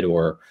trusted,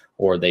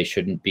 or they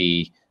shouldn't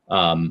be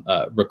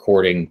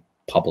recording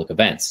public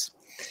events.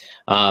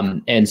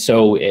 And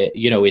so,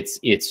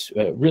 it's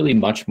really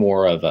much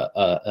more of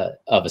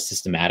a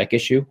systematic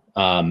issue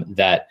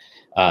that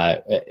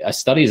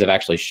studies have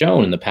actually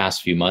shown in the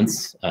past few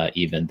months,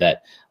 even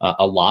that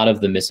a lot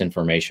of the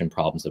misinformation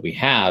problems that we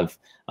have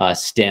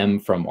stem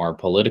from our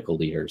political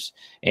leaders.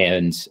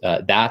 And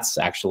that's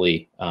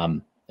actually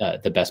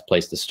the best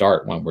place to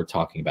start when we're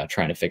talking about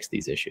trying to fix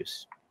these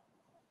issues.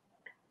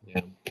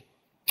 Yeah.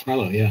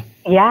 Carlo, yeah.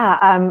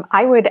 Yeah,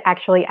 I would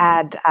actually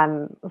add,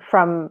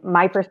 from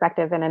my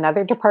perspective in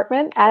another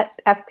department at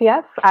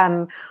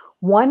FPF,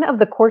 one of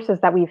the courses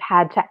that we've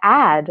had to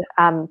add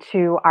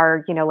to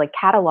our,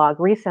 catalog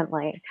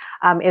recently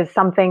is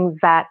something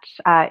that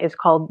is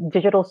called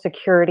Digital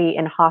Security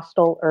in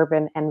Hostile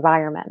Urban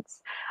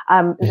Environments.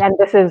 And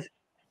this is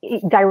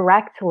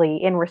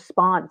directly in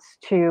response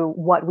to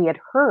what we had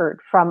heard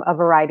from a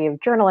variety of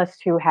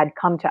journalists who had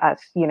come to us,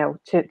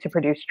 to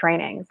produce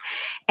trainings.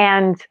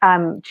 And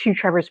to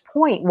Trevor's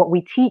point, what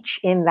we teach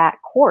in that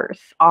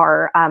course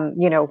are,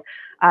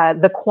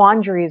 the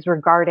quandaries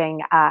regarding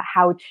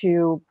how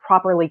to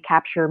properly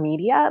capture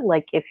media.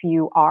 Like if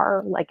you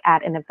are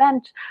at an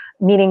event,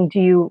 meaning do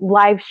you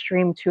live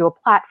stream to a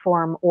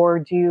platform, or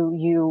do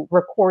you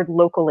record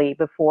locally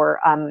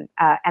before and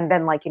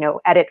then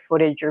edit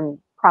footage or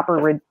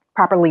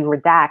properly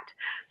redact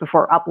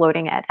before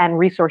uploading it, and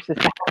resources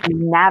to help you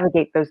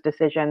navigate those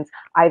decisions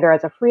either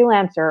as a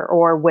freelancer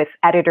or with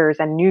editors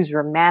and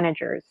newsroom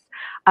managers.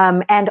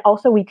 And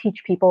also we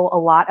teach people a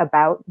lot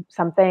about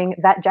something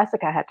that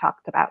Jessica had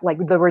talked about, like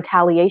the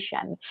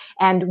retaliation.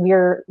 And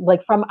we're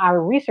from our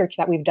research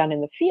that we've done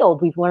in the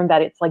field, we've learned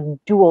that it's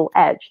dual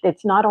edged.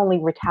 It's not only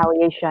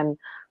retaliation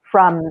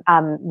from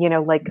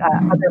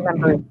other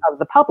members of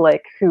the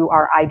public who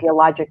are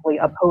ideologically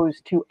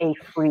opposed to a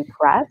free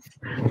press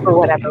for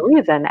whatever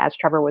reason, as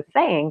Trevor was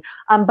saying,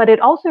 but it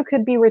also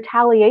could be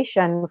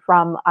retaliation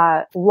from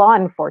law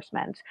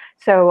enforcement.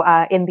 So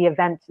in the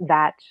event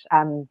that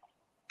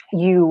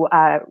you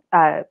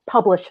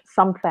publish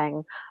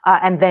something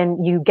and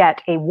then you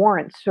get a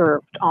warrant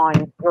served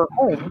on your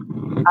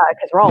home,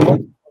 because we're all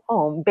looking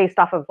home based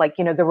off of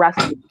the rest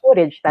of the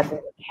footage that's in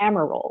the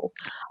camera roll.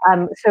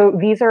 So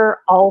these are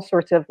all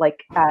sorts of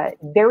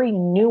very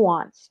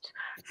nuanced,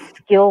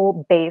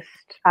 skill-based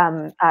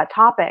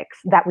topics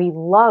that we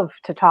love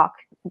to talk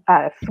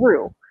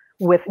through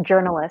with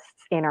journalists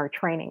in our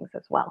trainings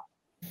as well.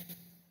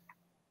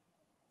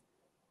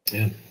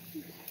 Yeah.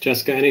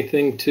 Jessica,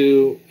 anything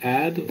to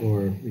add,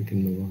 or we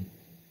can move on?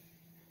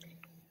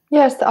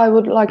 Yes, I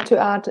would like to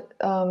add,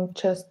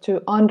 just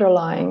to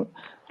underline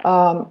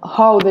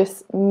how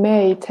this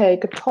may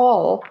take a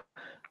toll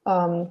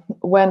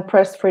when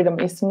press freedom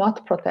is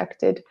not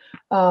protected.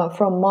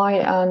 From my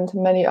and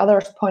many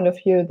others' point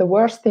of view, the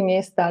worst thing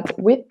is that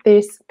with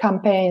these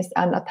campaigns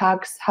and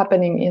attacks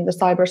happening in the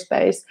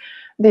cyberspace,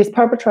 these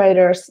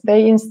perpetrators,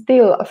 they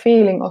instill a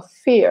feeling of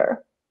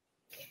fear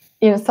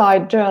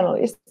inside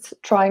journalists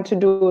trying to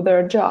do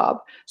their job.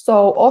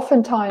 So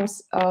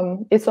oftentimes,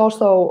 it's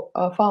also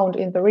found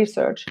in the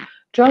research,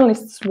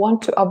 journalists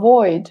want to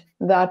avoid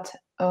that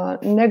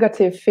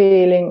negative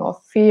feeling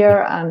of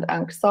fear and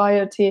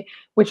anxiety,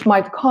 which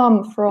might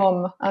come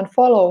from and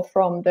follow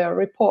from their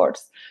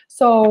reports.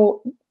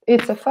 So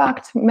it's a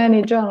fact,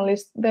 many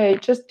journalists, they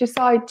just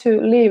decide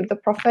to leave the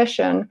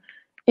profession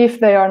if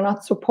they are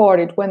not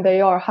supported, when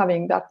they are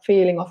having that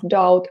feeling of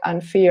doubt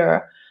and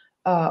fear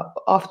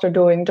after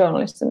doing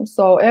journalism.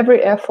 So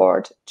every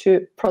effort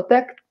to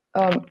protect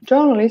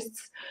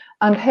journalists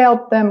and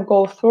help them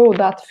go through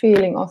that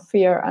feeling of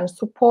fear, and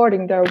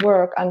supporting their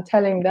work and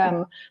telling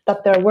them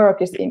that their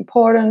work is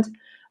important,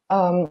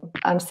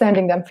 and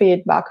sending them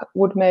feedback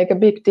would make a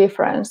big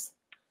difference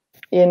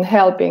in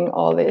helping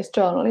all these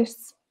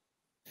journalists.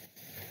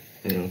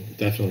 Yeah,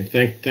 definitely.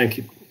 Thank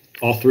you,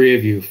 all three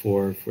of you,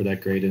 for that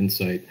great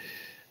insight.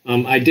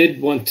 I did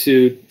want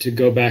to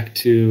go back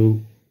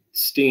to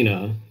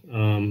Stina.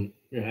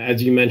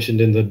 As you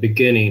mentioned in the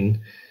beginning,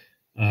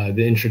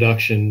 the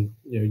introduction,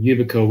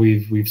 Yubico,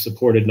 we've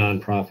supported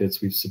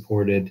nonprofits, we've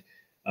supported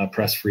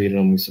press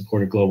freedom, we've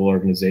supported global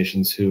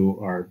organizations who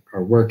are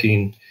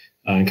working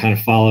and kind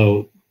of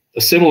follow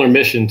a similar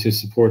mission to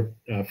support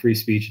free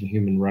speech and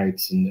human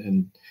rights,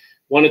 and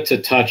wanted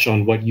to touch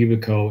on what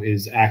Yubico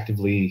is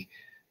actively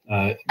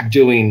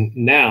doing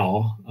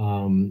now,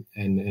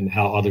 and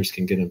how others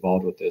can get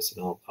involved with this.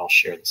 And I'll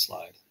share the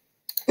slide.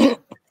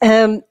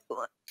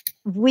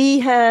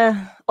 we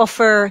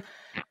offer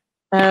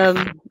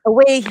a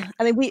way.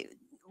 I mean,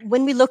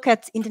 when we look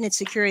at internet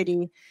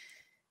security,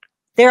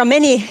 there are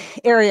many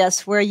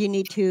areas where you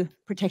need to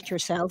protect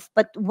yourself,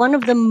 but one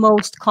of the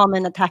most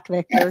common attack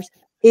vectors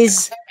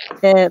is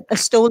a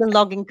stolen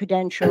login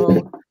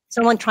credential,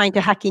 someone trying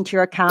to hack into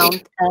your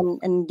account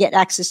and get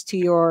access to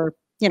your,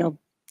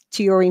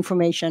 to your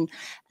information.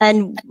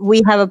 And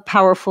we have a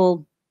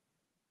powerful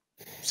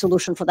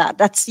solution for that.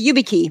 That's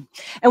YubiKey.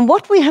 And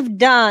what we have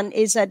done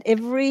is that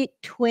every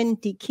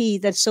 20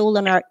 keys that's sold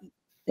on our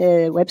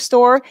web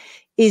store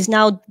is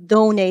now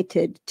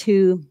donated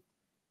to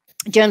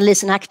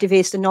journalists and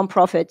activists and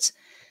nonprofits.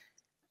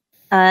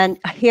 And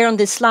here on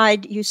this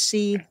slide, you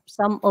see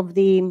some of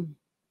the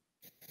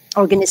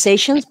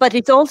organizations, but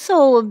it's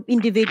also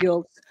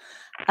individuals.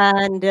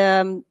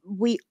 And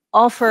we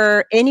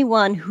offer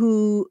anyone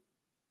who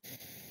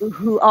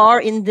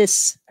are in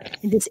this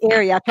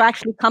area to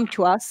actually come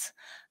to us.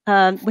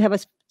 We have a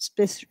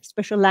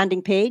special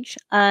landing page,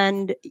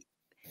 and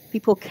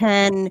people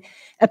can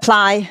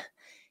apply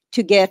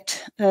to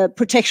get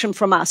protection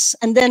from us.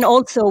 And then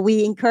also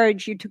we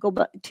encourage you to go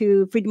back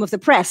to Freedom of the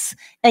Press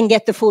and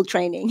get the full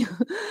training.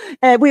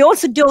 We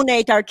also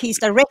donate our keys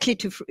directly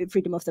to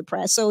Freedom of the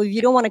Press. So if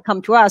you don't want to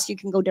come to us, you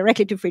can go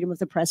directly to Freedom of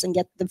the Press and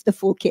get the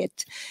full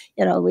kit.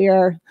 We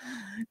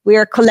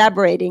are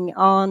collaborating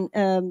on,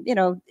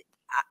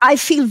 I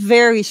feel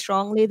very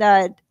strongly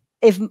that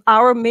if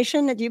our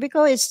mission at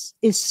Yubico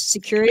is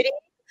security,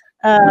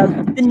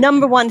 the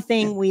number one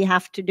thing we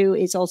have to do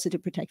is also to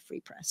protect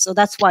free press. So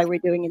that's why we're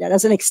doing it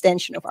as an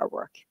extension of our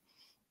work.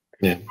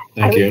 Yeah,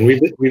 thank you. And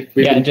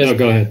we've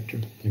go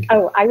ahead.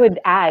 Oh, I would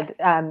add,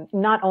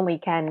 not only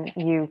can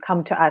you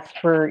come to us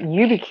for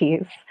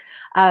YubiKeys,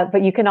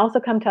 but you can also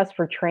come to us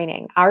for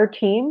training. Our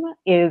team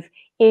is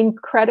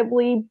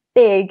incredibly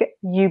big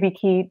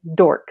YubiKey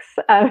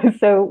dorks.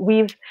 So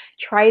we've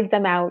tried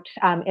them out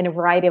in a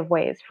variety of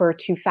ways for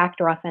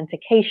two-factor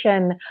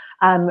authentication,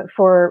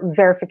 for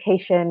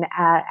verification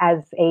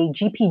as a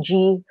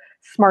GPG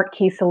smart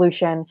key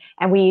solution,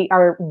 and we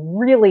are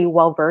really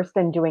well versed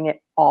in doing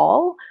it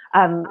all.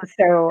 And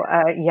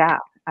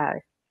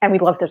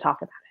we'd love to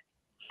talk about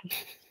it.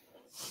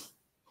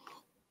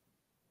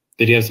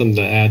 Did you have something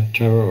to add,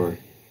 Trevor? Or?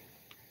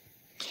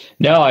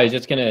 No, I was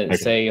just going to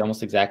say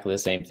almost exactly the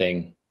same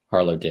thing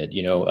Harlow did.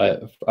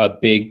 A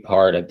big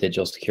part of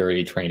digital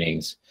security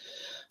trainings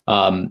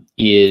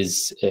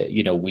is,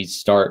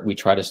 we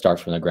try to start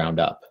from the ground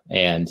up.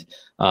 And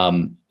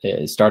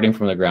starting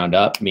from the ground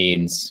up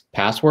means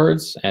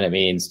passwords, and it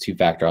means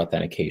two-factor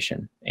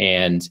authentication.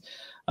 And,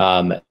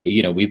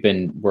 we've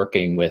been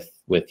working with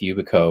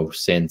Yubico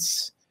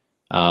since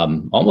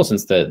almost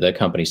since the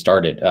company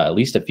started, at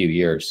least a few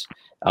years.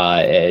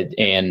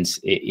 And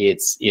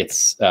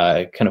it's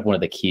kind of one of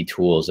the key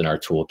tools in our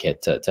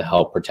toolkit to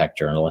help protect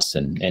journalists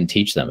and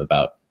teach them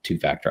about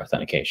two-factor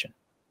authentication.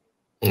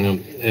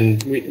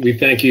 And we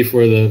thank you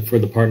for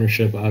the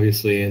partnership,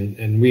 obviously,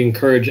 and we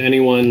encourage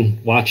anyone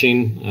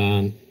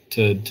watching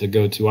to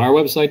go to our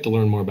website to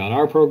learn more about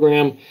our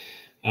program,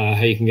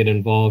 how you can get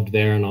involved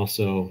there, and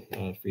also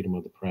Freedom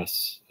of the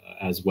Press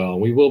as well.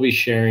 We will be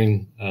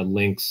sharing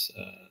links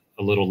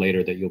a little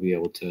later that you'll be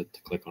able to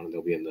click on.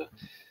 They'll be in the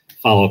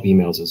follow-up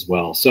emails as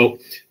well. So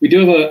we do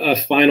have a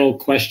final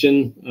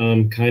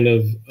question, kind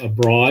of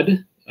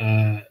broad,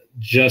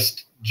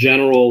 just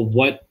general.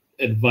 What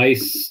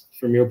advice,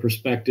 from your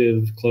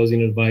perspective,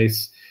 closing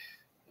advice,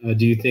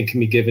 do you think can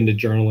be given to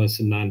journalists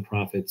and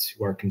nonprofits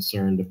who are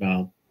concerned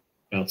about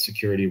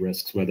security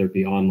risks, whether it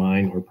be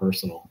online or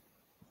personal?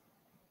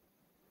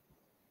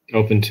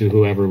 Open to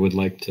whoever would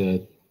like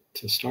to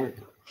start.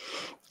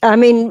 I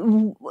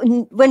mean,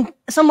 when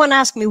someone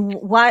asks me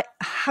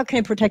how can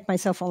I protect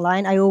myself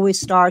online, I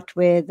always start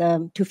with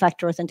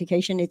two-factor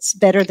authentication. It's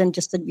better than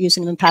just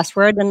using a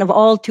password. And of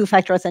all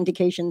two-factor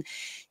authentication,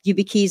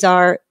 YubiKeys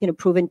are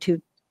proven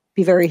to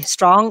be very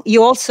strong.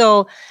 You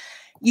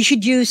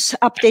should use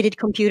updated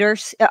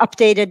computers,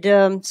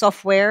 updated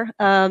software.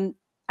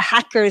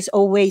 Hackers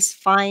always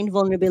find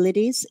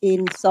vulnerabilities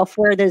in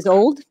software that is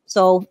old,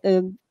 so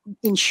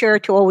ensure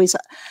to always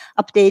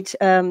update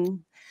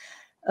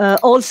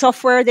all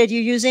software that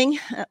you're using,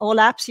 all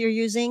apps you're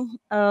using.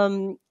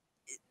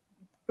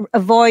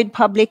 Avoid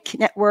public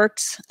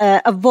networks,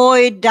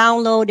 avoid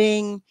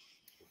downloading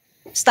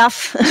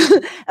stuff,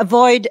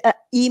 avoid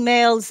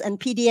emails and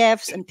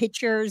PDFs and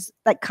pictures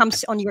that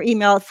comes on your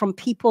email from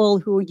people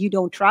who you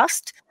don't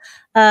trust.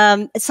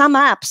 Some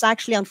apps,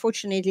 actually,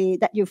 unfortunately,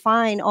 that you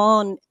find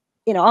on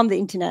the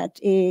internet,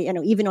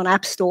 even on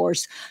app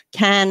stores,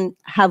 can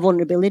have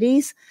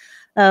vulnerabilities.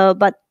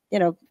 But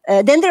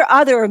then there are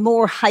other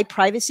more high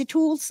privacy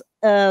tools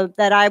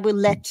that I will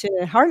let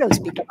Harlow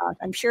speak about.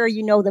 I'm sure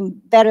you know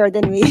them better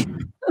than me.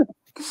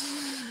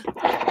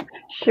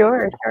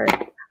 Sure.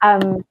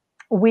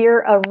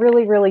 We're a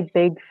really, really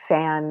big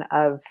fan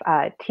of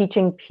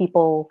teaching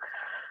people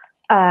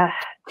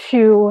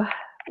to,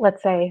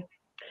 let's say,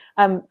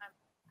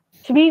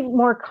 to be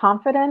more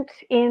confident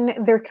in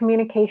their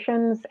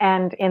communications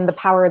and in the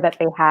power that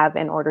they have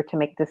in order to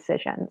make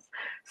decisions.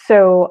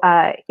 So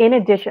in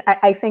addition,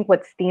 I think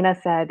what Stina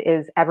said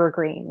is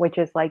evergreen, which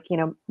is like, you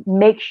know,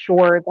 make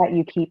sure that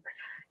you keep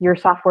your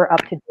software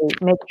up to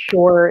date, make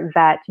sure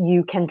that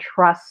you can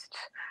trust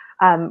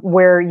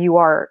where you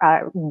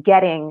are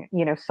getting,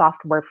 you know,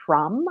 software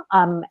from,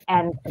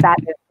 and that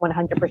is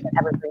 100%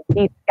 evergreen.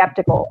 Be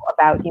skeptical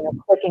about, you know,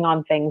 clicking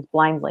on things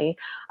blindly,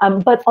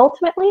 but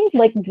ultimately,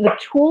 like, the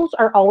tools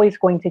are always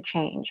going to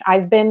change.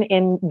 I've been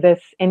in this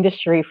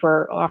industry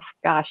for, oh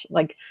gosh,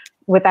 like,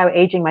 without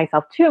aging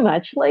myself too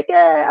much, like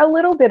a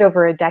little bit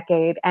over a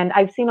decade, and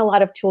I've seen a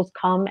lot of tools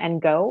come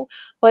and go,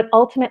 but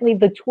ultimately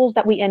the tools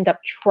that we end up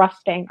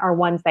trusting are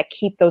ones that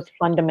keep those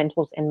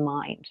fundamentals in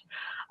mind.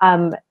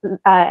 And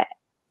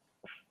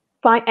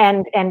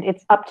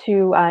it's up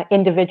to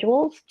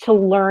individuals to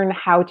learn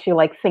how to,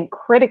 like, think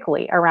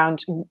critically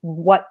around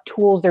what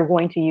tools they're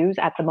going to use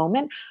at the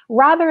moment,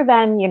 rather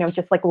than, you know,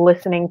 just like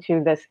listening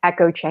to this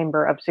echo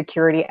chamber of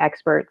security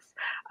experts,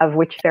 of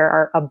which there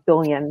are a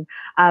billion,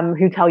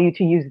 who tell you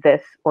to use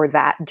this or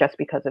that just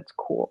because it's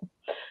cool.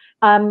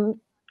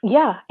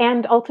 Yeah,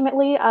 and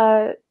ultimately,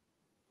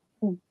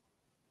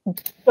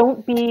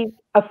 don't be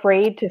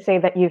afraid to say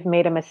that you've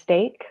made a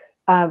mistake,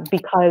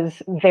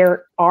 because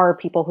there are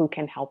people who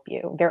can help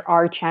you. There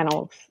are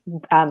channels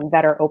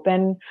that are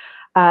open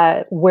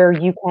where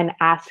you can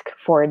ask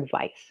for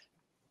advice.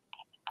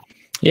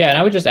 Yeah, and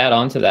I would just add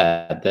on to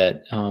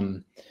that,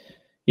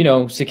 you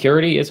know,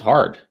 security is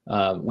hard.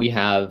 We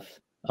have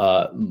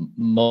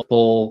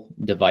multiple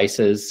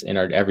devices in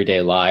our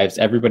everyday lives.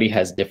 Everybody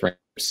has different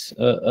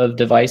of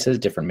devices,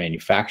 different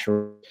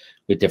manufacturers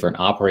with different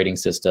operating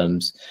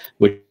systems.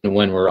 When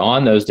we're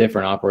on those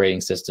different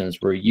operating systems,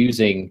 we're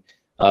using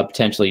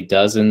potentially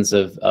dozens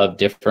of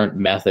different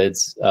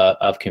methods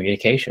of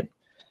communication.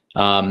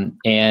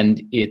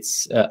 And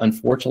it's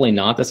unfortunately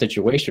not the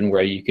situation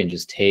where you can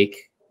just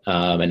take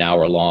an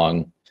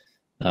hour-long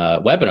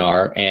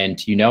webinar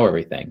and you know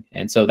everything.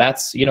 And so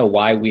that's, you know,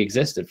 why we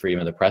exist at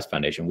Freedom of the Press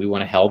Foundation. We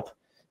want to help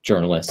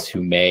journalists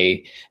who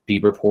may be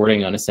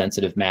reporting on a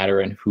sensitive matter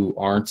and who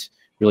aren't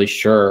really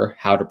sure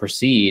how to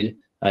proceed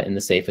in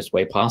the safest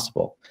way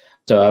possible.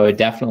 So I would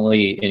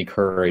definitely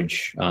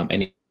encourage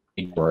any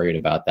worried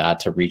about that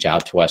to reach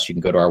out to us. You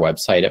can go to our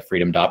website at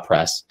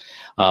freedom.press.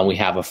 We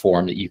have a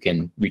form that you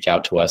can reach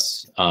out to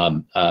us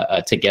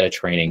to get a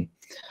training.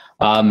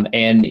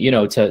 And, you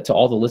know, to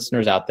all the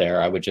listeners out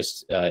there, I would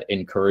just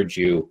encourage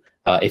you,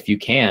 if you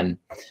can,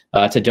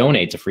 to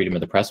donate to Freedom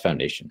of the Press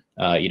Foundation.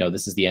 You know,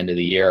 this is the end of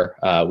the year.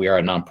 We are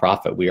a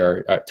nonprofit. We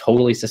are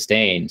totally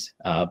sustained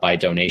by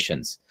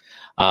donations.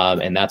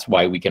 And that's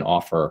why we can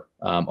offer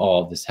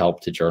all of this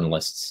help to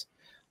journalists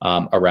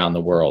around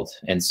the world.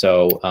 And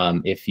so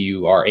if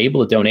you are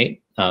able to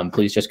donate,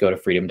 please just go to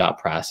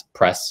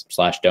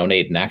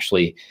freedom.press/donate. And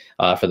actually,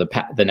 for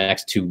the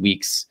next 2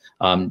 weeks,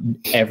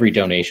 every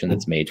donation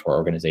that's made to our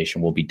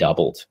organization will be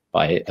doubled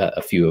by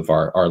a few of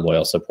our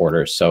loyal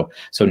supporters. So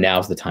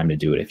now's the time to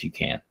do it if you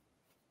can.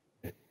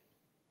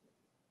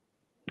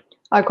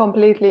 I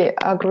completely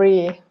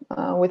agree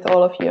with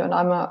all of you, and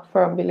I'm a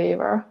firm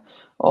believer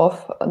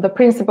of the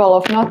principle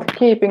of not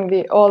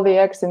keeping all the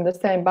eggs in the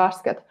same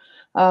basket.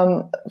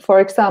 For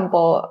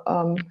example,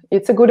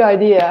 it's a good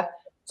idea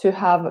to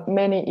have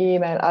many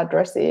email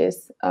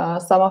addresses,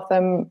 some of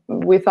them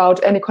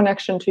without any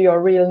connection to your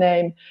real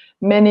name,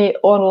 many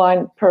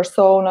online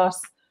personas,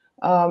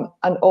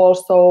 and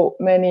also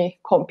many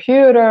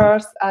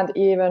computers and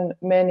even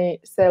many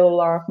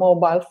cellular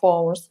mobile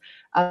phones,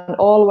 and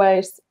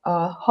always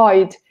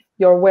hide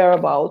your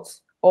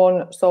whereabouts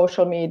on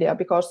social media,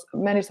 because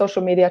many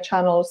social media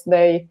channels,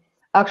 they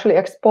actually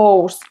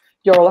expose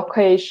your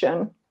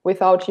location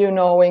without you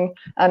knowing,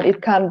 and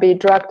it can be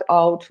dragged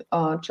out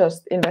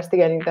just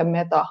investigating the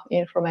meta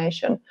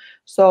information.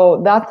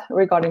 So that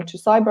regarding to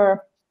cyber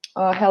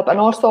help. And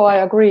also I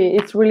agree,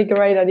 it's really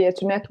great idea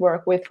to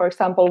network with, for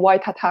example,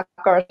 white hat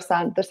hackers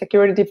and the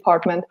security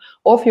department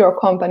of your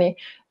company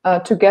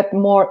to get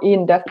more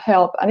in-depth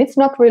help. And it's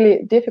not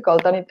really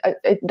difficult, and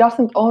it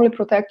doesn't only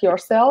protect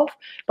yourself,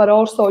 but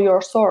also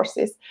your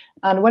sources.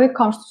 And when it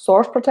comes to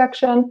source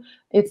protection,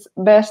 it's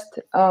best,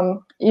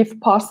 if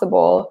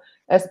possible,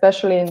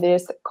 especially in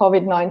these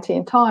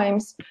COVID-19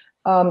 times,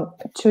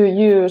 to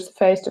use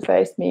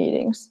face-to-face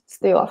meetings.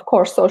 Still, of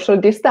course, social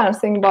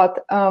distancing,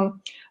 but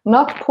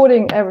not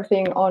putting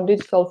everything on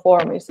digital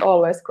form is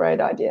always a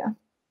great idea.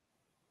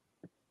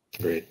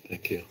 Great,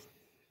 thank you.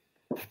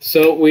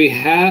 So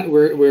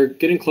we're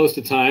getting close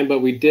to time, but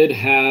we did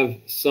have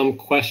some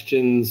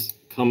questions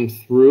come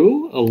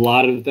through. A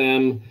lot of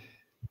them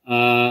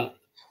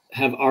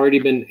have already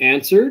been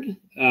answered.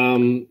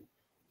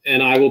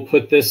 And I will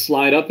put this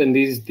slide up, and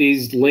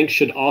these links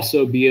should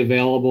also be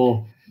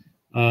available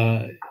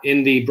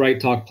in the Bright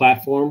Talk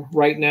platform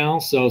right now.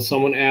 So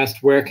someone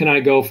asked, where can I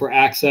go for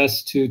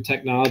access to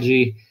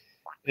technology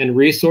and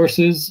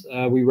resources?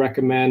 We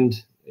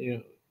recommend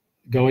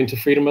going to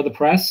Freedom of the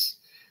Press.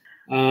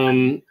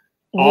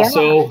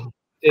 Also,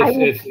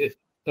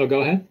 oh,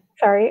 go ahead.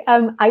 Sorry,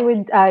 I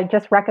would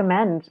just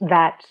recommend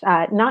that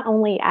not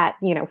only at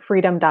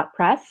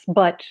freedom.press,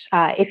 but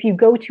if you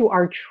go to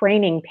our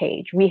training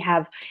page, we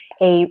have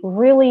a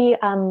really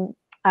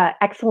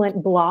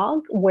excellent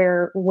blog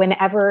where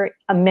whenever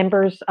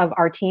members of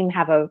our team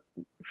have a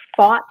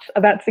thought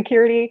about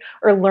security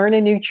or learn a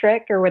new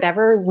trick or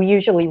whatever, we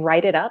usually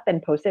write it up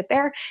and post it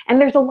there.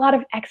 And there's a lot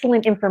of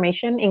excellent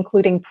information,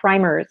 including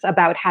primers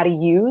about how to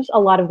use a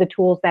lot of the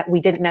tools that we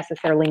didn't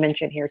necessarily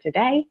mention here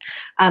today,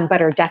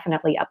 but are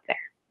definitely up there.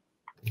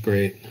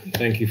 Great.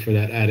 Thank you for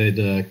that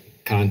added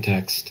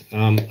context.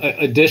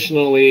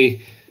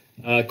 Additionally,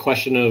 a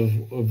question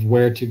of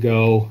where to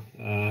go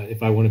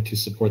if I wanted to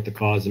support the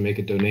cause and make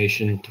a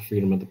donation to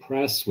Freedom of the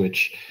Press,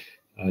 which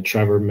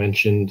Trevor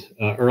mentioned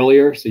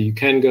earlier. So you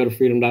can go to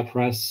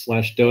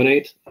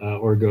freedom.press/donate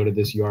or go to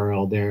this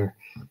URL there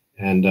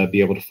and be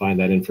able to find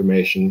that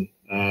information.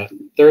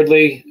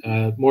 Thirdly,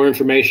 more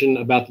information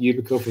about the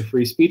Yubico for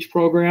Free Speech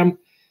program.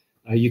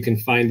 You can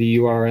find the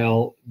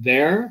URL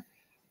there.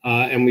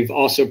 And we've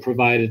also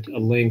provided a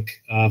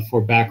link for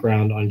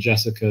background on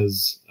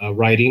Jessica's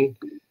writing,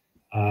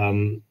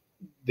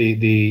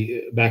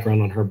 the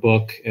background on her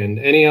book, and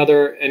any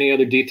other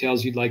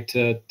details you'd like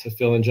to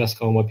fill in,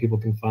 Jessica, on what people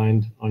can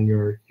find on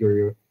your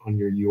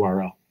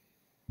URL.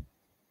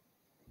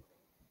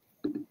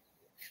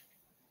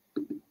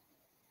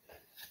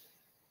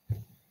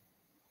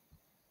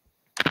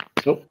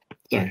 Oh,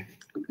 sorry.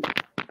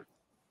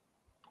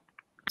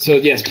 So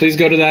yes, please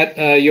go to that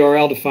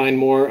URL to find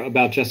more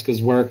about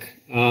Jessica's work.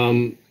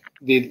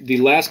 The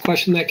last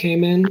question that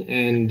came in,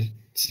 and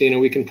Stina,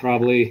 we can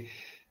probably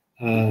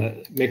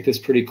make this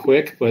pretty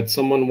quick, but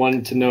someone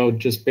wanted to know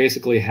just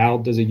basically how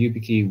does a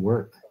YubiKey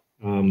work?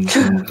 And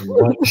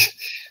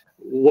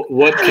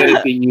what can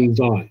it be used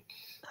on?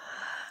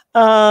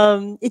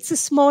 It's a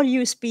small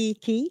USB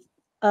key.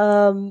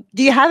 Do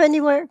you have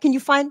anywhere? Can you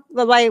find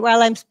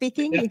while I'm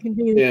speaking? Yeah. You can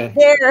do Yeah.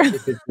 there.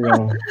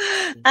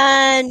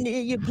 And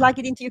you plug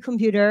it into your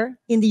computer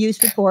in the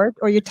USB port,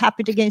 or you tap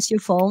it against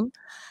your phone.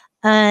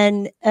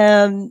 And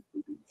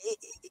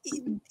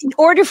in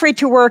order for it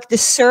to work, the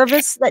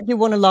service that you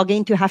want to log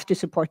into have to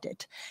support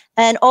it.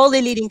 And all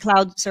the leading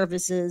cloud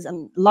services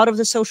and a lot of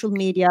the social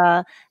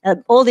media,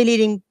 all the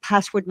leading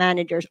password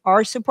managers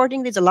are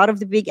supporting this. A lot of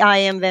the big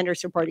IAM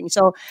vendors supporting.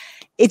 So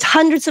it's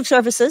hundreds of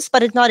services,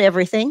 but it's not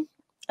everything.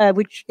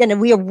 Which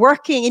we are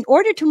working in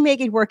order to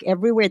make it work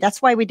everywhere.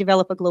 That's why we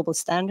develop a global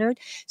standard.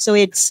 So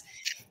it's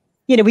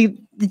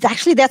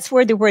that's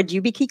where the word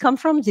YubiKey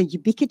comes from. The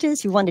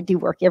ubiquitous. You want it to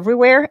work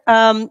everywhere,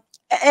 and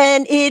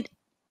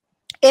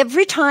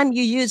every time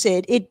you use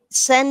it, it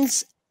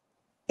sends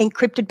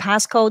encrypted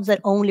passcodes that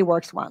only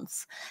works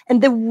once.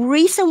 And the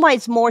reason why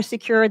it's more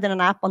secure than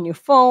an app on your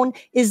phone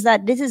is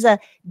that this is a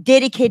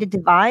dedicated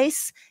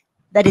device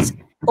that is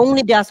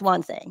only does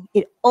one thing.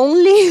 It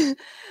only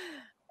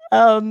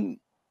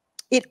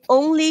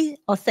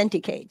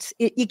authenticates.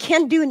 You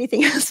can't do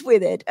anything else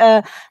with it.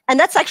 And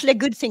that's actually a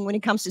good thing when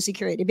it comes to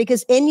security,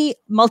 because any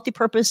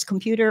multi-purpose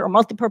computer or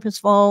multi-purpose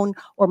phone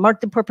or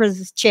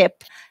multi-purpose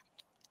chip,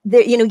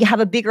 you have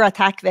a bigger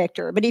attack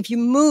vector. But if you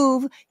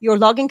move your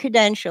login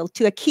credential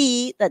to a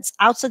key that's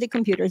outside the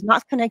computer, is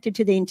not connected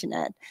to the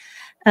internet,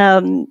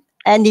 and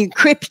you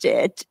encrypt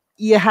it,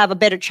 you have a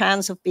better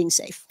chance of being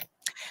safe.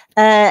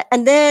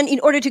 And then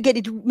in order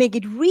to make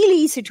it really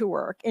easy to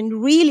work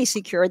and really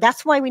secure,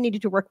 that's why we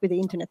needed to work with the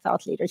internet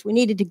thought leaders. We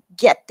needed to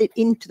get it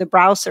into the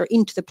browser,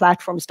 into the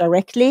platforms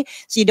directly.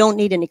 So you don't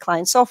need any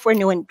client software,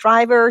 no any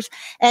drivers.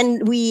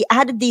 And we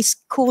added these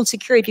cool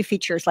security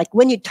features. Like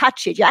when you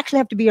touch it, you actually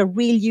have to be a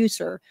real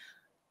user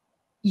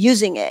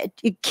using it.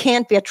 It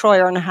can't be a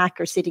Trojan or a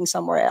hacker sitting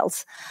somewhere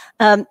else.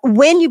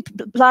 When you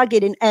plug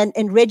it in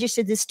and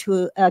register this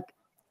to a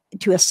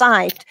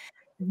site,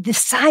 the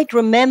site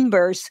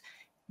remembers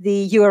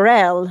the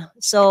URL,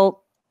 so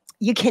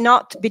you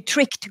cannot be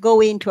tricked to go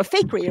into a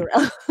fake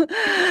URL.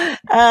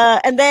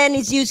 And then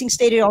it's using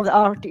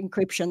state-of-the-art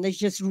encryption. That's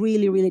just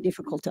really, really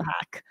difficult to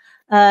hack.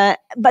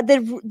 But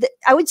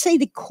I would say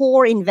the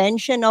core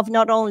invention of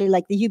not only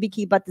like the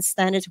YubiKey, but the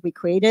standards we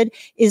created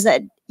is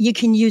that you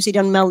can use it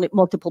on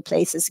multiple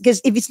places. Because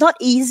if it's not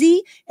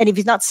easy and if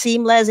it's not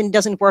seamless and it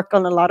doesn't work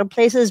on a lot of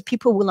places,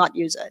 people will not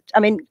use it.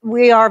 I mean,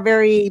 we are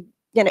very...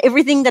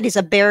 everything that is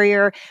a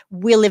barrier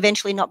will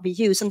eventually not be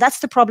used. And that's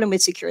the problem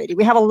with security.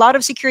 We have a lot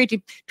of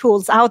security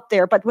tools out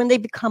there, but when they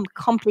become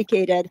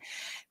complicated,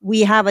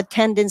 we have a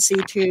tendency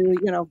to,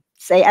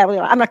 say,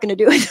 I'm not going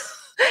to do it.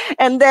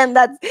 And then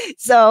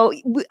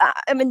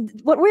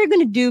what we're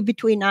going to do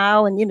between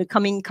now and,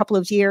 coming couple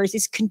of years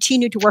is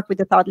continue to work with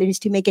the thought leaders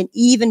to make an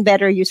even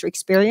better user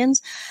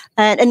experience.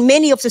 And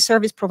many of the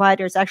service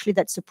providers actually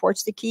that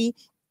supports the key,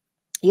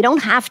 you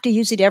don't have to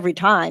use it every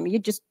time. You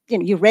just,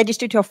 you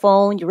register to a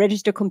phone, you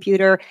register a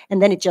computer,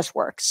 and then it just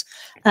works.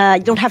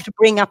 You don't have to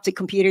bring up the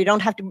computer. You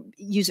don't have to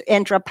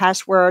enter a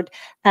password.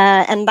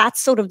 And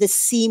that's sort of the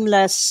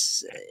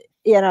seamless,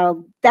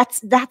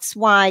 that's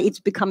why it's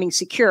becoming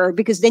secure,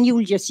 because then you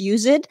will just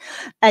use it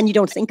and you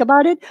don't think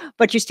about it,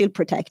 but you're still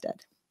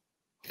protected.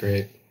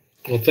 Great.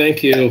 Well,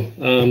 thank you.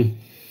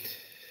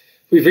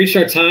 We've reached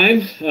our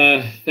time.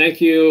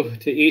 Thank you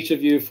to each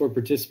of you for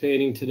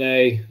participating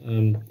today.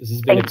 This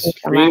has been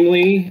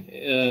extremely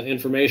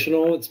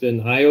informational. It's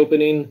been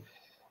eye-opening,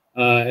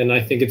 and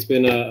I think it's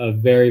been a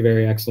very,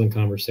 very excellent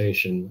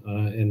conversation.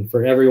 And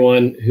for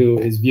everyone who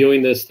is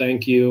viewing this,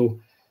 thank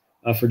you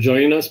for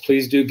joining us.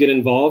 Please do get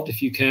involved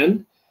if you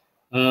can.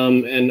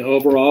 And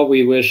overall,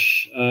 we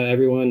wish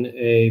everyone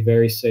a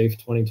very safe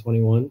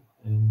 2021.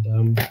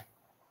 And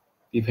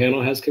the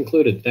panel has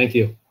concluded. Thank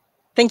you.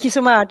 Thank you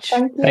so much.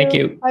 Thank you. Thank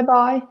you.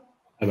 Bye-bye.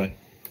 Bye-bye.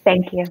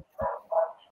 Thank you.